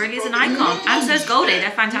 Meryl really is an icon. And so is Goldie.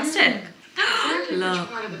 They're fantastic.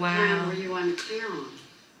 Look. Wow.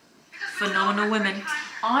 Phenomenal women.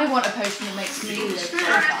 I want a potion that makes me live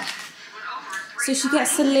forever. So she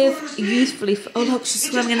gets to live youthfully. Oh look, she's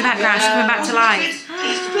swimming in the background. She's coming back to life.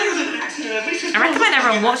 I recommend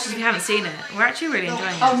everyone watch this if you haven't seen it. We're actually really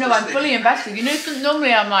enjoying it. Oh no, I'm fully invested. You know,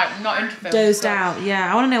 normally I'm like not into films. Dozed out.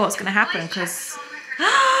 Yeah, I want to know what's going to happen because.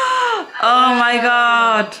 Oh my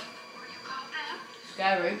god.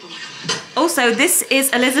 Scary. Also, this is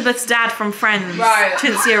Elizabeth's dad from Friends. Right.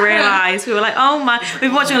 Cinzia realised. We were like, oh my. We've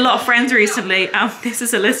been watching a lot of Friends recently, and this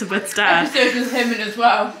is Elizabeth's dad. Episodes with him in as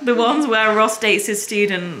well. The ones where Ross dates his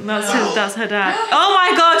student. That's her dad. Oh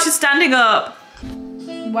my god, she's standing up.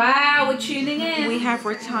 Wow, we're tuning in. We have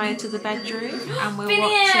retired to the bedroom, and we're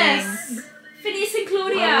Phineas watching. Phineas and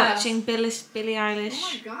Claudia. We're watching Billie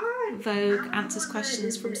Eilish. Vogue answers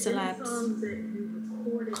questions from celebs.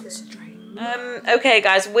 Concentrate. Okay,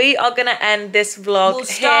 guys, we are gonna end this vlog We'll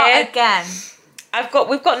start here. again.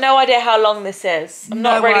 We've got no idea how long this is. I'm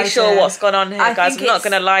not really sure what's gone on here, guys. I'm not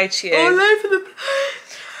gonna lie to you. All over the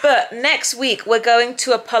But next week we're going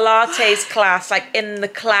to a Pilates class, like in the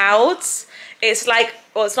clouds. It's like,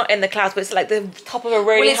 well, it's not in the clouds, but it's like the top of a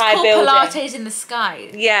really high building. Well, it's called Pilates in the sky.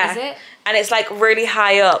 Yeah. Is it? And it's like really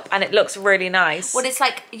high up, and it looks really nice. Well, it's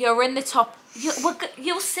like you're in the top.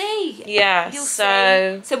 You'll see. Yeah. You'll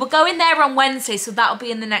see. So we're going there on Wednesday, so that'll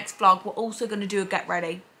be in the next vlog. We're also going to do a get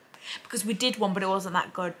ready because we did one, but it wasn't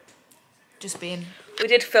that good. Just being. We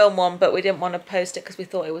did film one, but we didn't want to post it because we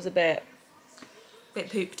thought it was a bit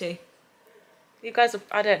poopty. You guys,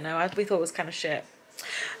 I don't know. We thought it was kind of shit.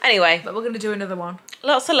 Anyway, but we're going to do another one.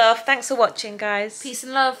 Lots of love. Thanks for watching, guys. Peace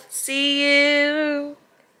and love. See you.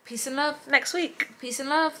 Peace and love. Next week. Peace and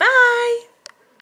love. Bye.